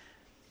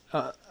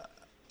a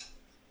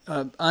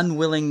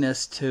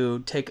unwillingness to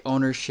take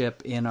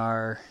ownership in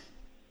our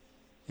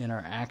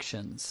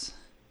actions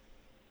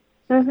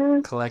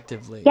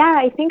collectively. Yeah,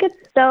 I think it's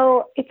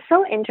so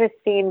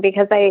interesting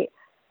because I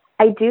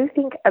do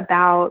think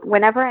about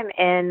whenever I'm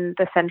in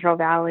the Central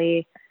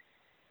Valley,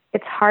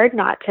 it's hard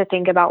not to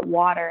think about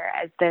water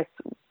as this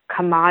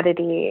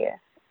commodity,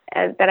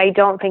 that I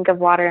don't think of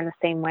water in the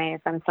same way as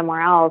I'm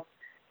somewhere else.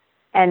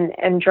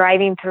 And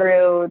driving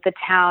through the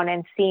town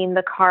and seeing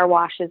the car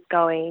washes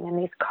going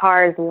and these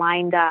cars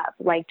lined up,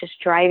 like just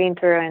driving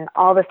through and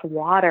all this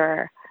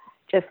water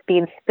just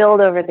being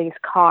spilled over these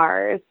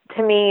cars,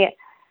 to me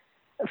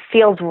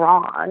feels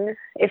wrong.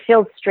 It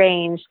feels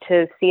strange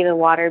to see the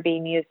water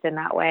being used in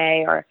that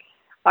way, or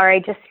I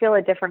just feel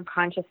a different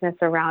consciousness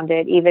around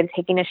it. Even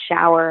taking a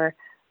shower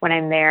when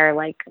I'm there,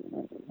 like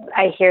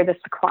I hear this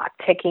clock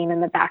ticking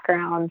in the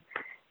background.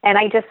 And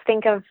I just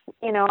think of,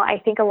 you know, I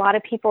think a lot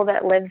of people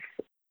that live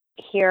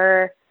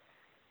here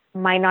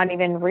might not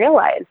even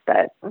realize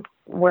that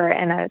we're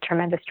in a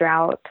tremendous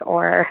drought,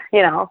 or,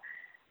 you know,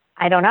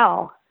 I don't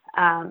know.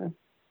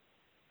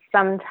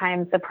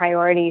 Sometimes the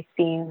priorities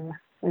seem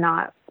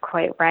not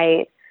quite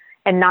right.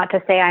 And not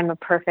to say I'm a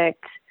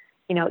perfect,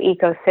 you know,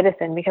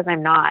 eco-citizen, because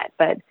I'm not,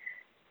 but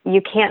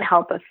you can't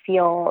help but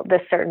feel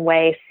this certain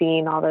way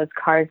seeing all those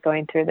cars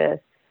going through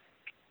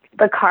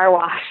the car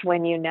wash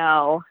when you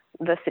know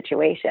the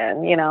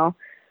situation, you know?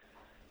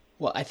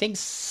 Well, I think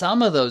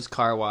some of those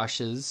car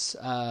washes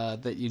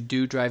that you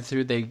do drive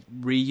through, they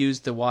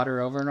reuse the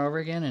water over and over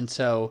again. And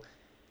so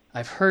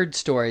I've heard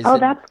stories. Oh,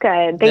 that's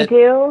good. They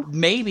do?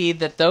 Maybe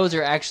that those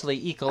are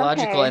actually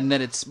ecological, okay. And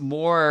that it's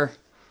more,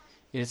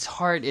 it's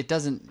hard. It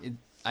doesn't,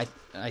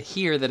 I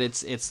hear that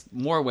it's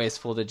more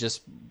wasteful to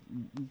just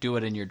do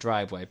it in your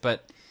driveway,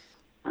 but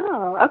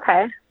oh,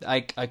 okay.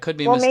 I could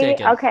be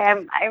mistaken. Maybe,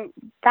 okay,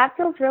 that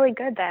feels really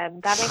good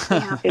then. That makes me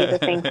happy to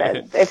think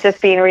that it's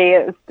just being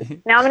reused.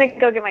 Now I'm going to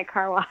go get my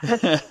car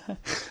washed.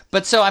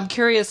 But so I'm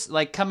curious,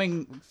 like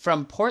coming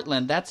from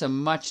Portland, that's a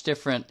much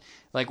different,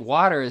 like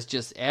water is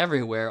just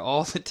everywhere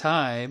all the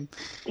time.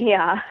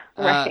 Yeah,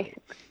 right.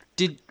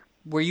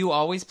 Were you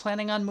always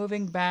planning on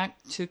moving back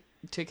to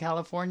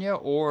California,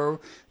 or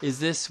is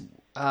this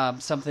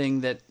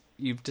something that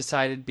you've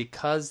decided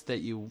because that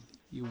you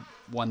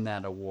won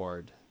that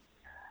award?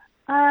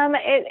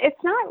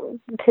 It's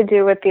not to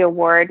do with the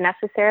award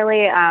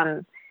necessarily.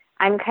 I'm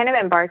kind of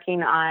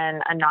embarking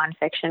on a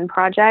nonfiction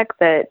project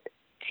that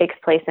takes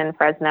place in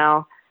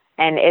Fresno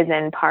and is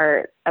in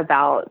part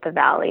about the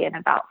Valley and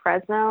about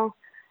Fresno.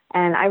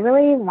 And I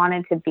really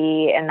wanted to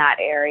be in that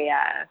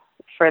area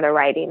for the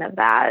writing of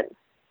that.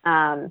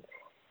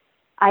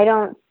 I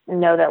don't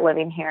know that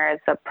living here is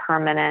a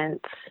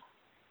permanent,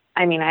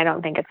 I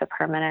don't think it's a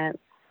permanent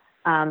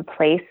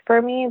place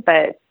for me,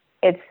 but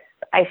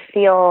I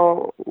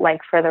feel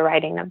like for the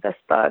writing of this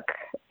book,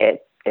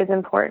 it is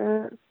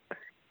important.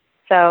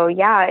 So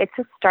yeah, it's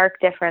a stark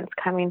difference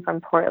coming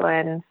from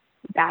Portland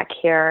back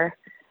here,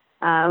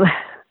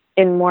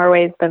 in more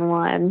ways than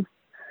one.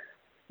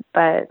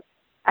 But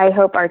I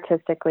hope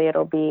artistically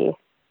it'll be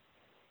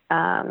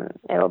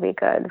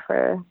good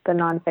for the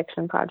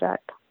nonfiction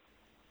project.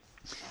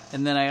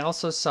 And then I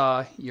also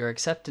saw your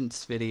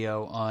acceptance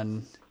video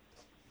on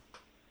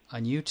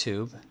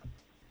YouTube.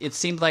 It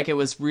seemed like it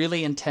was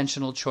really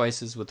intentional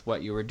choices with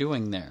what you were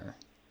doing there.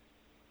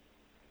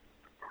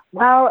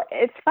 Well,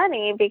 it's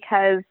funny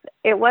because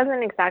it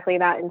wasn't exactly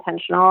that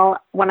intentional.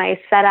 When I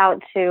set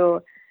out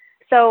to,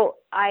 so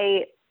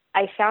I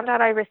found out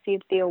I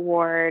received the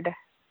award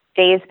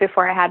days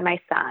before I had my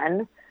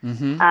son.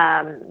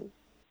 Mm-hmm.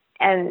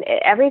 And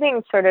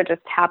everything sort of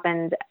just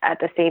happened at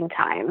the same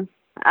time,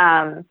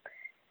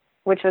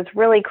 which was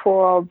really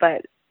cool,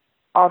 but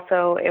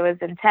also it was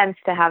intense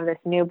to have this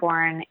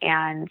newborn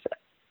and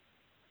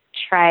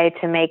try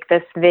to make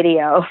this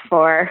video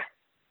for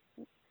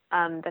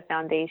the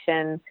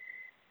foundation.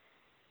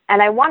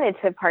 and I wanted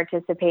to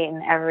participate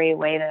in every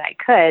way that I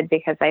could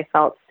because I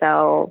felt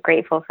so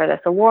grateful for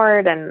this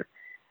award. And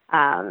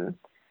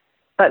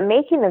but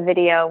making the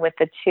video with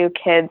the 2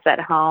 kids at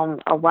home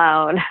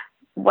alone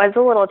was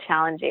a little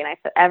challenging.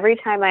 Every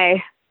time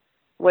I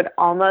would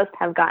almost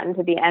have gotten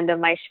to the end of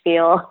my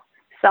spiel,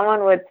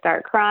 someone would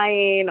start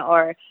crying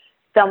or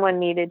someone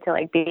needed to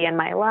like be in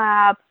my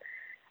lap.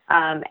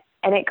 And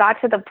it got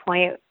to the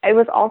point, it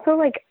was also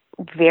like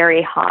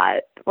very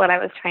hot when I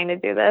was trying to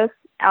do this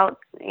out.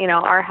 You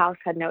know, our house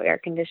had no air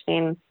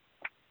conditioning.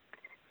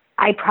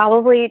 I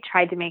probably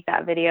tried to make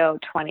that video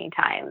 20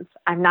 times.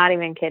 I'm not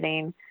even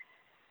kidding.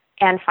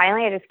 And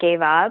finally I just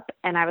gave up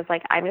and I was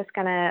like, I'm just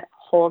going to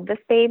hold this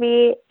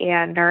baby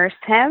and nurse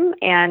him.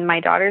 And my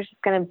daughter's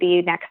just going to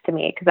be next to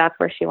me because that's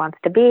where she wants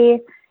to be.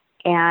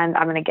 And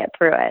I'm going to get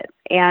through it.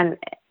 And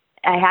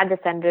I had to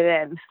send it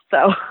in.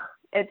 So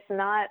it's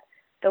not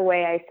the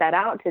way I set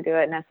out to do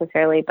it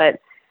necessarily,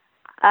 but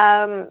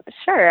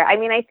sure. I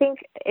mean, I think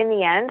in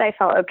the end I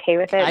felt okay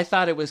with it. I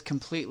thought it was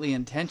completely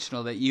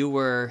intentional that you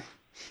were,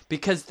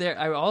 because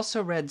I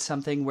also read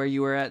something where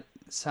you were at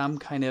some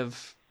kind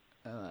of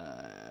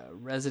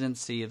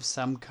residency of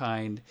some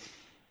kind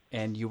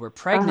and you were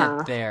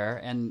pregnant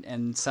there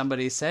and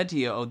somebody said to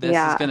you, oh, this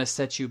is going to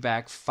set you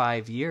back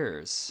 5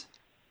 years.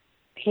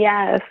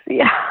 Yes.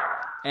 Yeah.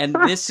 And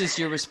this is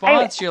your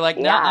response. You're like,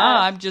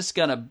 nah, I'm just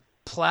going to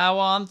plow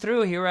on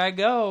through. Here I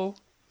go.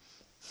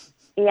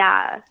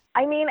 Yeah.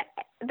 I mean,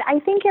 I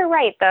think you're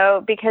right,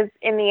 though, because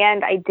in the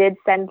end, I did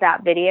send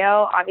that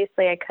video.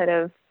 Obviously, I could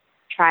have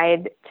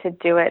tried to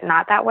do it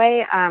not that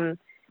way. And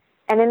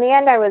in the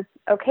end, I was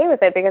okay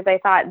with it because I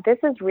thought, this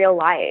is real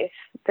life.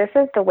 This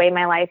is the way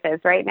my life is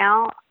right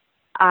now.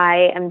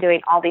 I am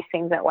doing all these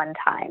things at one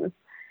time.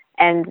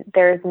 And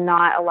there's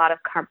not a lot of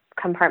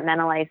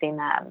compartmentalizing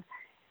them.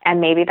 And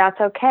maybe that's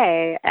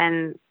okay.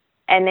 And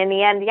in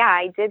the end,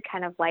 I did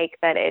kind of like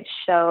that it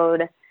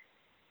showed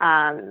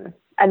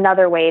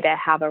another way to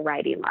have a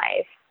writing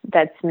life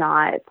that's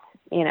not,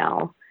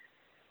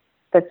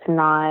 that's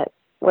not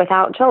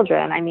without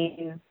children. I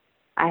mean,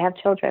 I have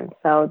children,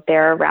 so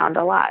they're around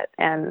a lot.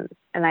 And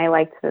I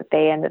liked that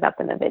they ended up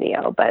in the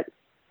video. But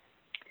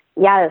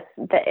yes,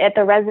 at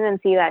the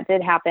residency that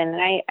did happen.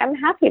 And I'm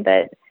happy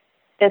that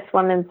this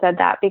woman said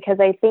that because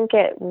I think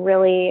it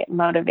really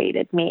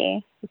motivated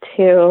me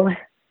to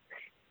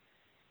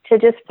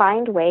just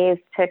find ways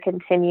to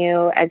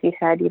continue, as you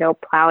said,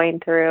 plowing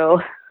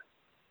through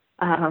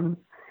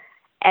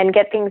and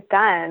get things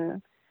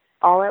done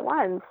all at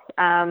once.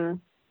 I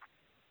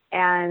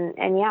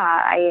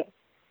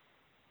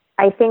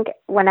think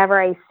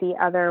whenever I see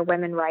other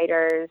women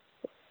writers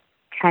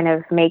kind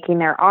of making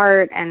their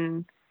art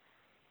and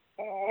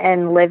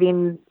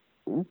living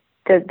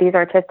these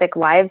artistic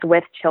lives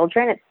with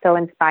children, it's so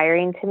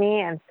inspiring to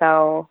me. And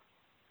so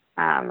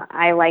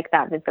I like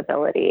that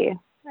visibility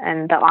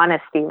and the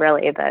honesty,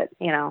 really, that,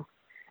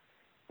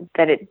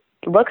 that it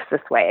looks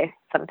this way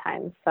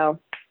sometimes. So.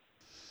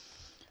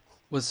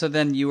 Well, so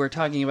then you were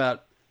talking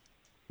about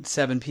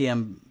 7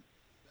 p.m.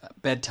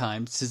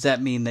 bedtime. Does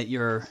that mean that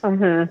you're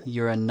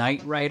a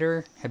night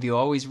writer? Have you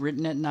always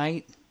written at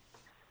night?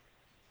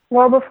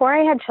 Well, before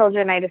I had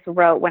children, I just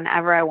wrote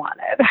whenever I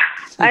wanted.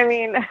 I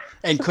mean...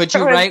 And could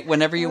you write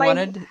whenever you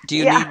wanted? Do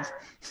you need...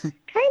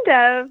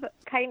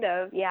 Kind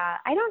of, yeah.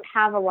 I don't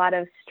have a lot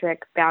of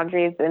strict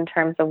boundaries in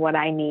terms of what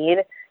I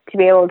need to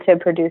be able to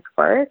produce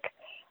work.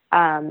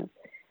 I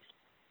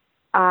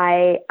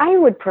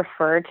would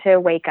prefer to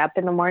wake up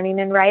in the morning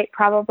and write,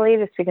 probably,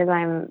 just because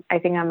I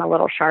think I'm a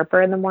little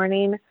sharper in the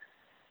morning.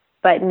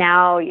 But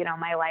now,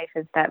 my life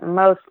is that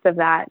most of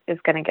that is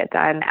going to get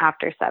done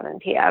after 7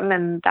 p.m.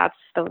 And that's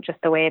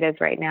just the way it is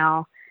right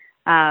now.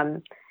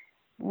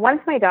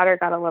 Once my daughter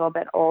got a little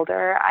bit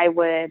older, I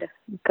would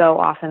go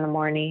off in the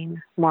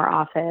morning more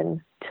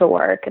often to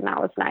work, and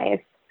that was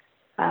nice.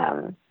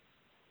 And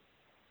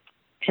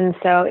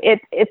so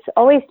it's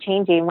always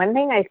changing. One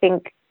thing I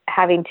think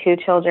having 2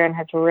 children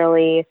has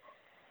really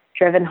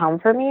driven home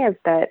for me is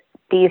that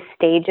these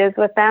stages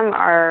with them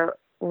are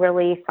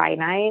really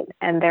finite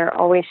and they're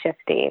always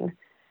shifting.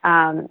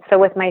 So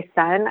with my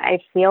son,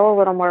 I feel a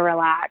little more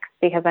relaxed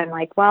because I'm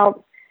like,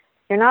 well,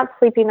 you're not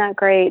sleeping that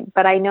great,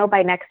 but I know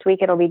by next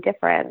week it'll be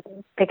different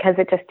because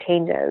it just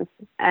changes.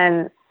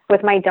 And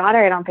with my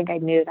daughter, I don't think I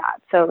knew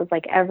that. So it was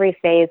like every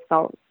phase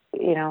felt,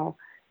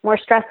 more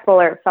stressful,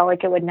 or it felt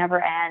like it would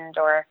never end,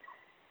 or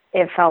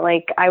it felt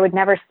like I would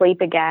never sleep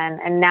again.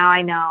 And now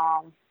I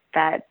know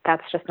that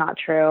that's just not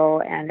true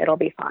and it'll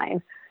be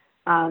fine.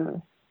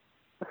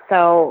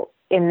 So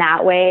in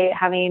that way,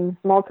 having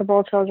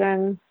multiple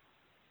children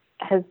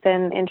has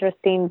been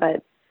interesting,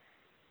 but,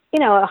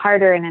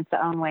 harder in its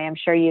own way. I'm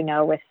sure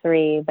with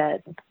 3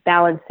 that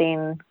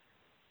balancing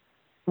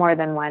more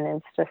than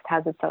one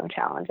has its own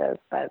challenges.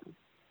 But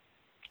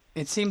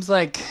it seems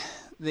like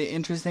the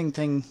interesting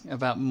thing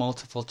about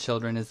multiple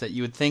children is that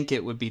you would think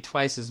it would be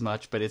twice as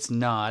much, but it's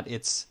not.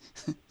 It's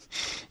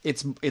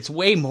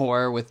way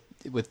more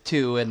with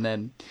 2, and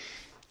then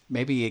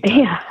Maybe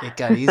it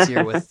got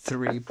easier with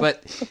 3,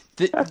 but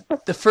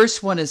the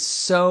first one is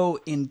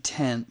so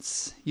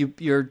intense.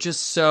 You're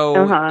just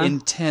so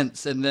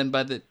intense, and then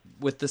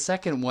with the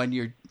second one,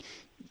 you're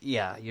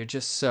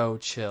just so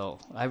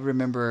chill. I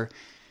remember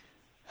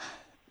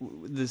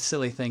the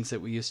silly things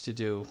that we used to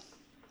do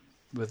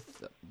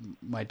with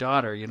my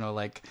daughter.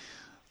 Like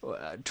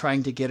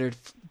trying to get her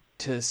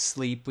to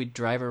sleep. We'd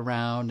drive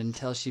around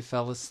until she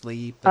fell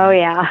asleep.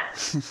 Because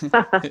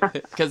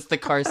the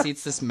car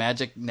seat's this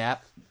magic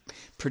nap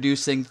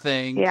producing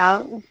thing.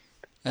 Yeah.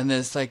 And then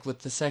it's like with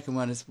the second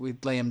one is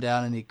we'd lay him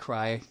down and he'd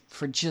cry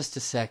for just a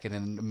second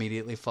and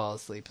immediately fall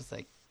asleep. It's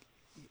like,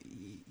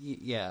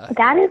 yeah.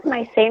 That is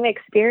my same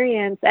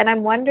experience. And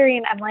I'm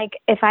wondering,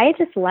 if I had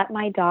just let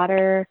my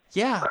daughter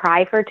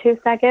cry for 2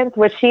 seconds,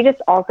 was she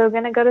just also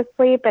going to go to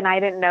sleep and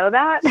I didn't know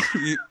that?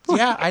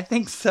 Yeah, I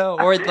think so.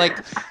 Or like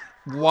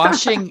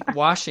washing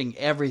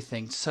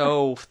everything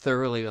so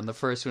thoroughly on the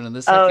first one, and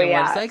the second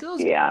one, it's like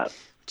those. Yeah.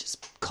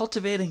 Just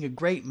cultivating a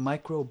great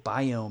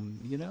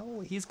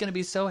microbiome, he's going to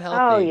be so healthy.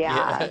 Oh,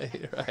 yeah.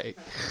 Right.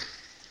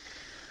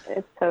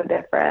 It's so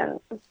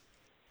different.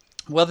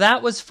 Well,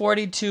 that was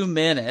 42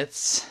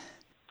 minutes.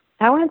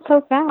 That went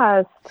so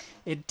fast.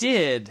 It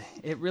did.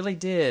 It really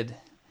did.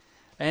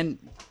 And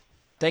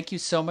thank you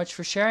so much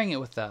for sharing it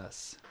with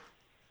us.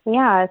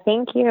 Yeah,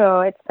 thank you.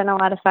 It's been a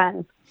lot of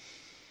fun.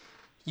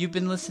 You've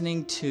been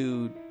listening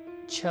to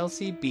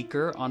Chelsea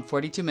Bieker on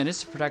 42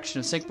 Minutes, a production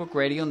of SyncBook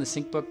Radio and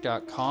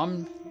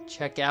thesyncbook.com.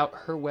 Check out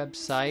her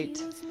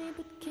website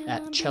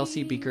at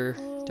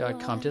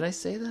chelseabieker.com. Did I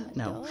say that?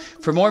 No.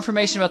 For more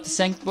information about the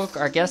SyncBook,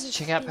 our guests,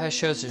 check out past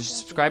shows, or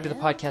subscribe to the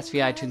podcast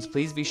via iTunes,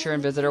 please be sure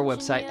and visit our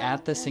website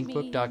at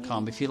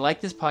thesyncbook.com. If you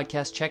like this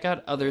podcast, check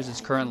out others, as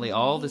currently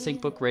all the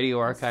SyncBook Radio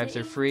archives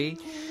are free.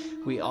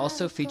 We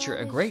also feature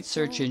a great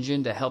search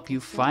engine to help you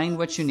find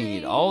what you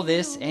need. All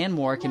this and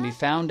more can be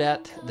found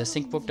at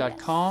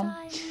thesyncbook.com.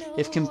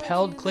 If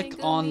compelled, click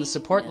on the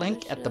support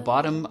link at the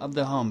bottom of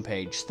the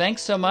homepage.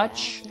 Thanks so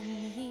much.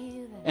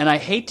 And I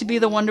hate to be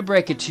the one to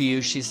break it to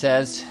you, she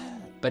says,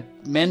 but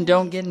men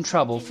don't get in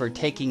trouble for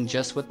taking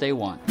just what they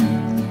want.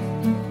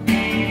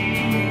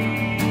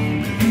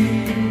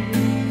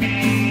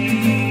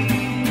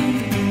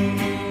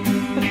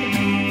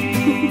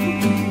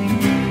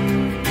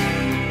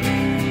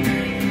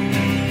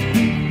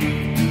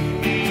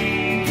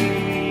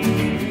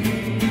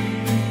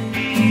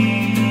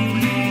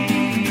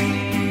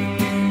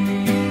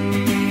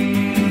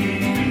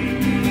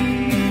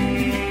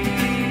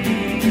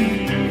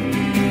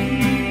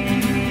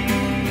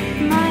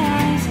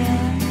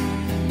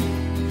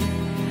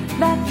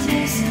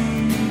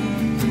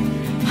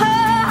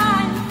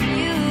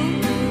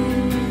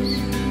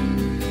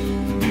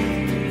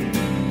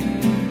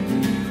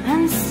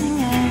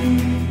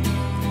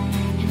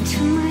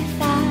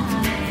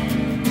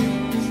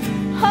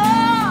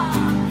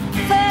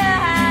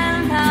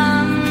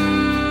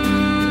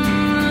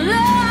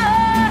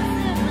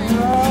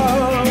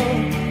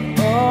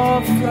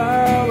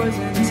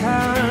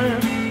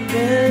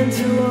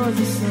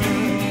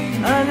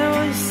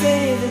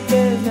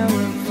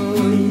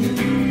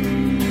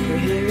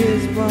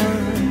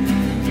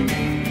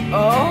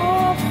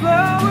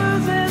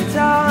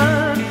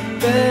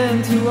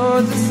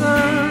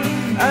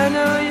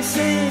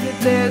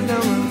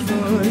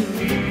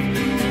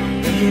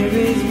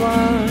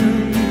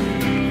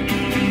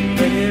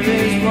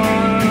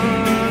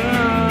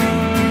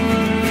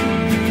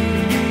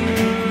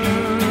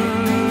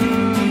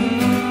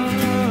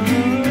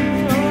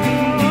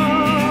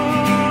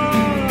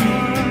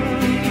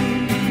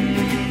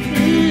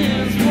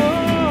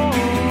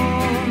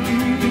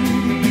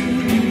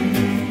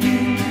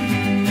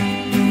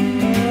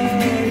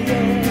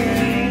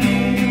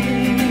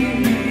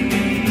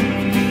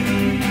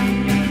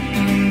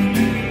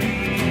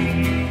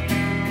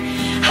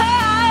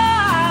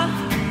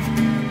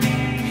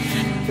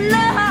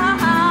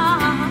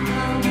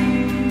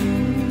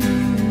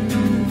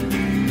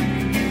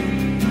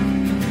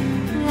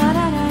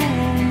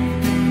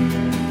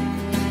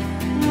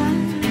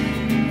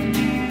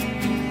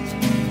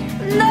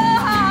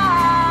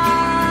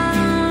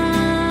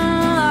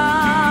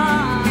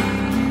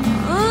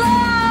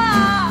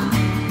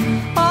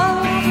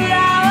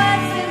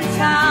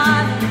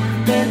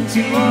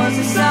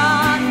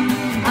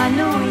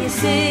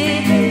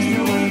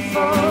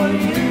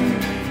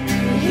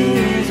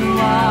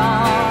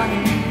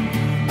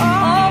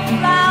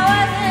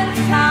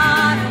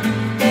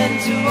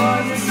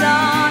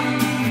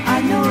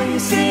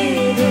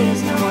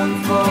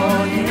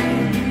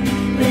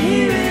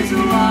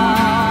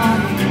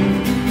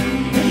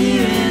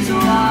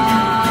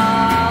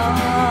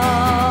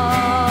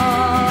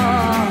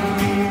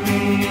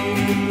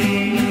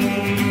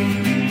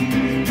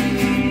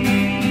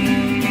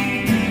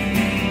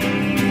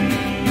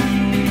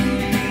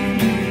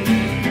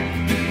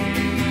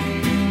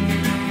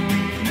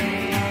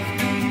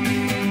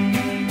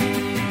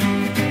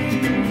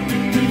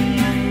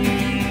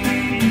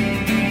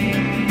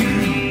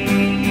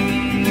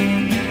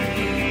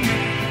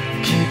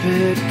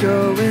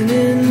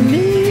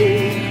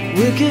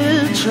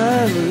 wicked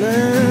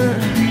traveler,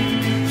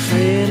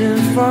 fading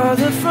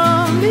farther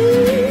from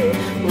me,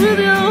 with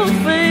your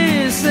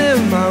face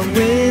in my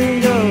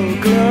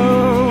window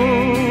glow.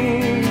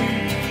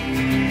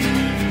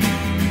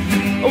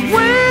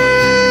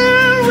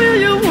 Where will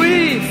you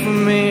weep for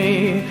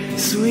me,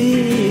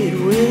 sweet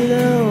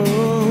widow?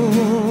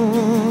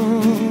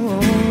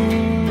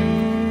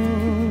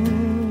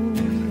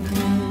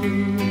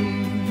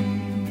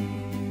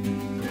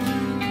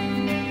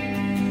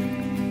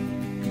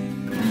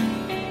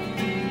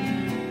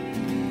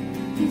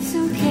 It's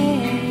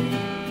okay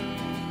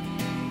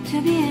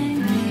to be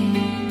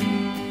angry,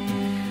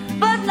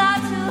 but not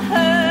to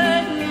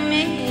hurt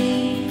me.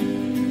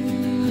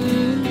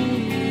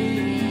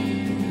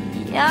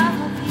 Yeah.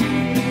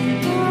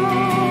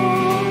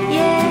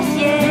 Yes,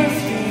 yes,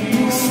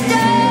 yes.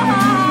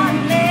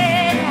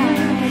 Darling,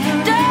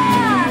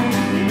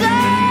 darling,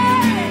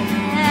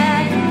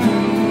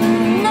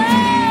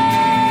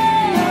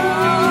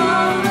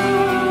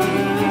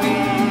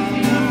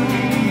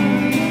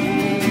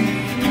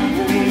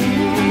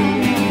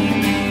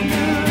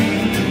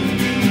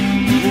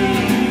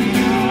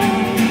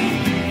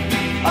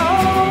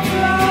 All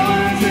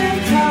flowers in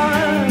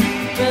time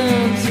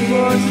bend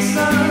towards the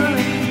sun.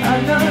 I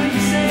know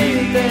you say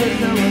there's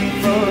no one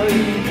for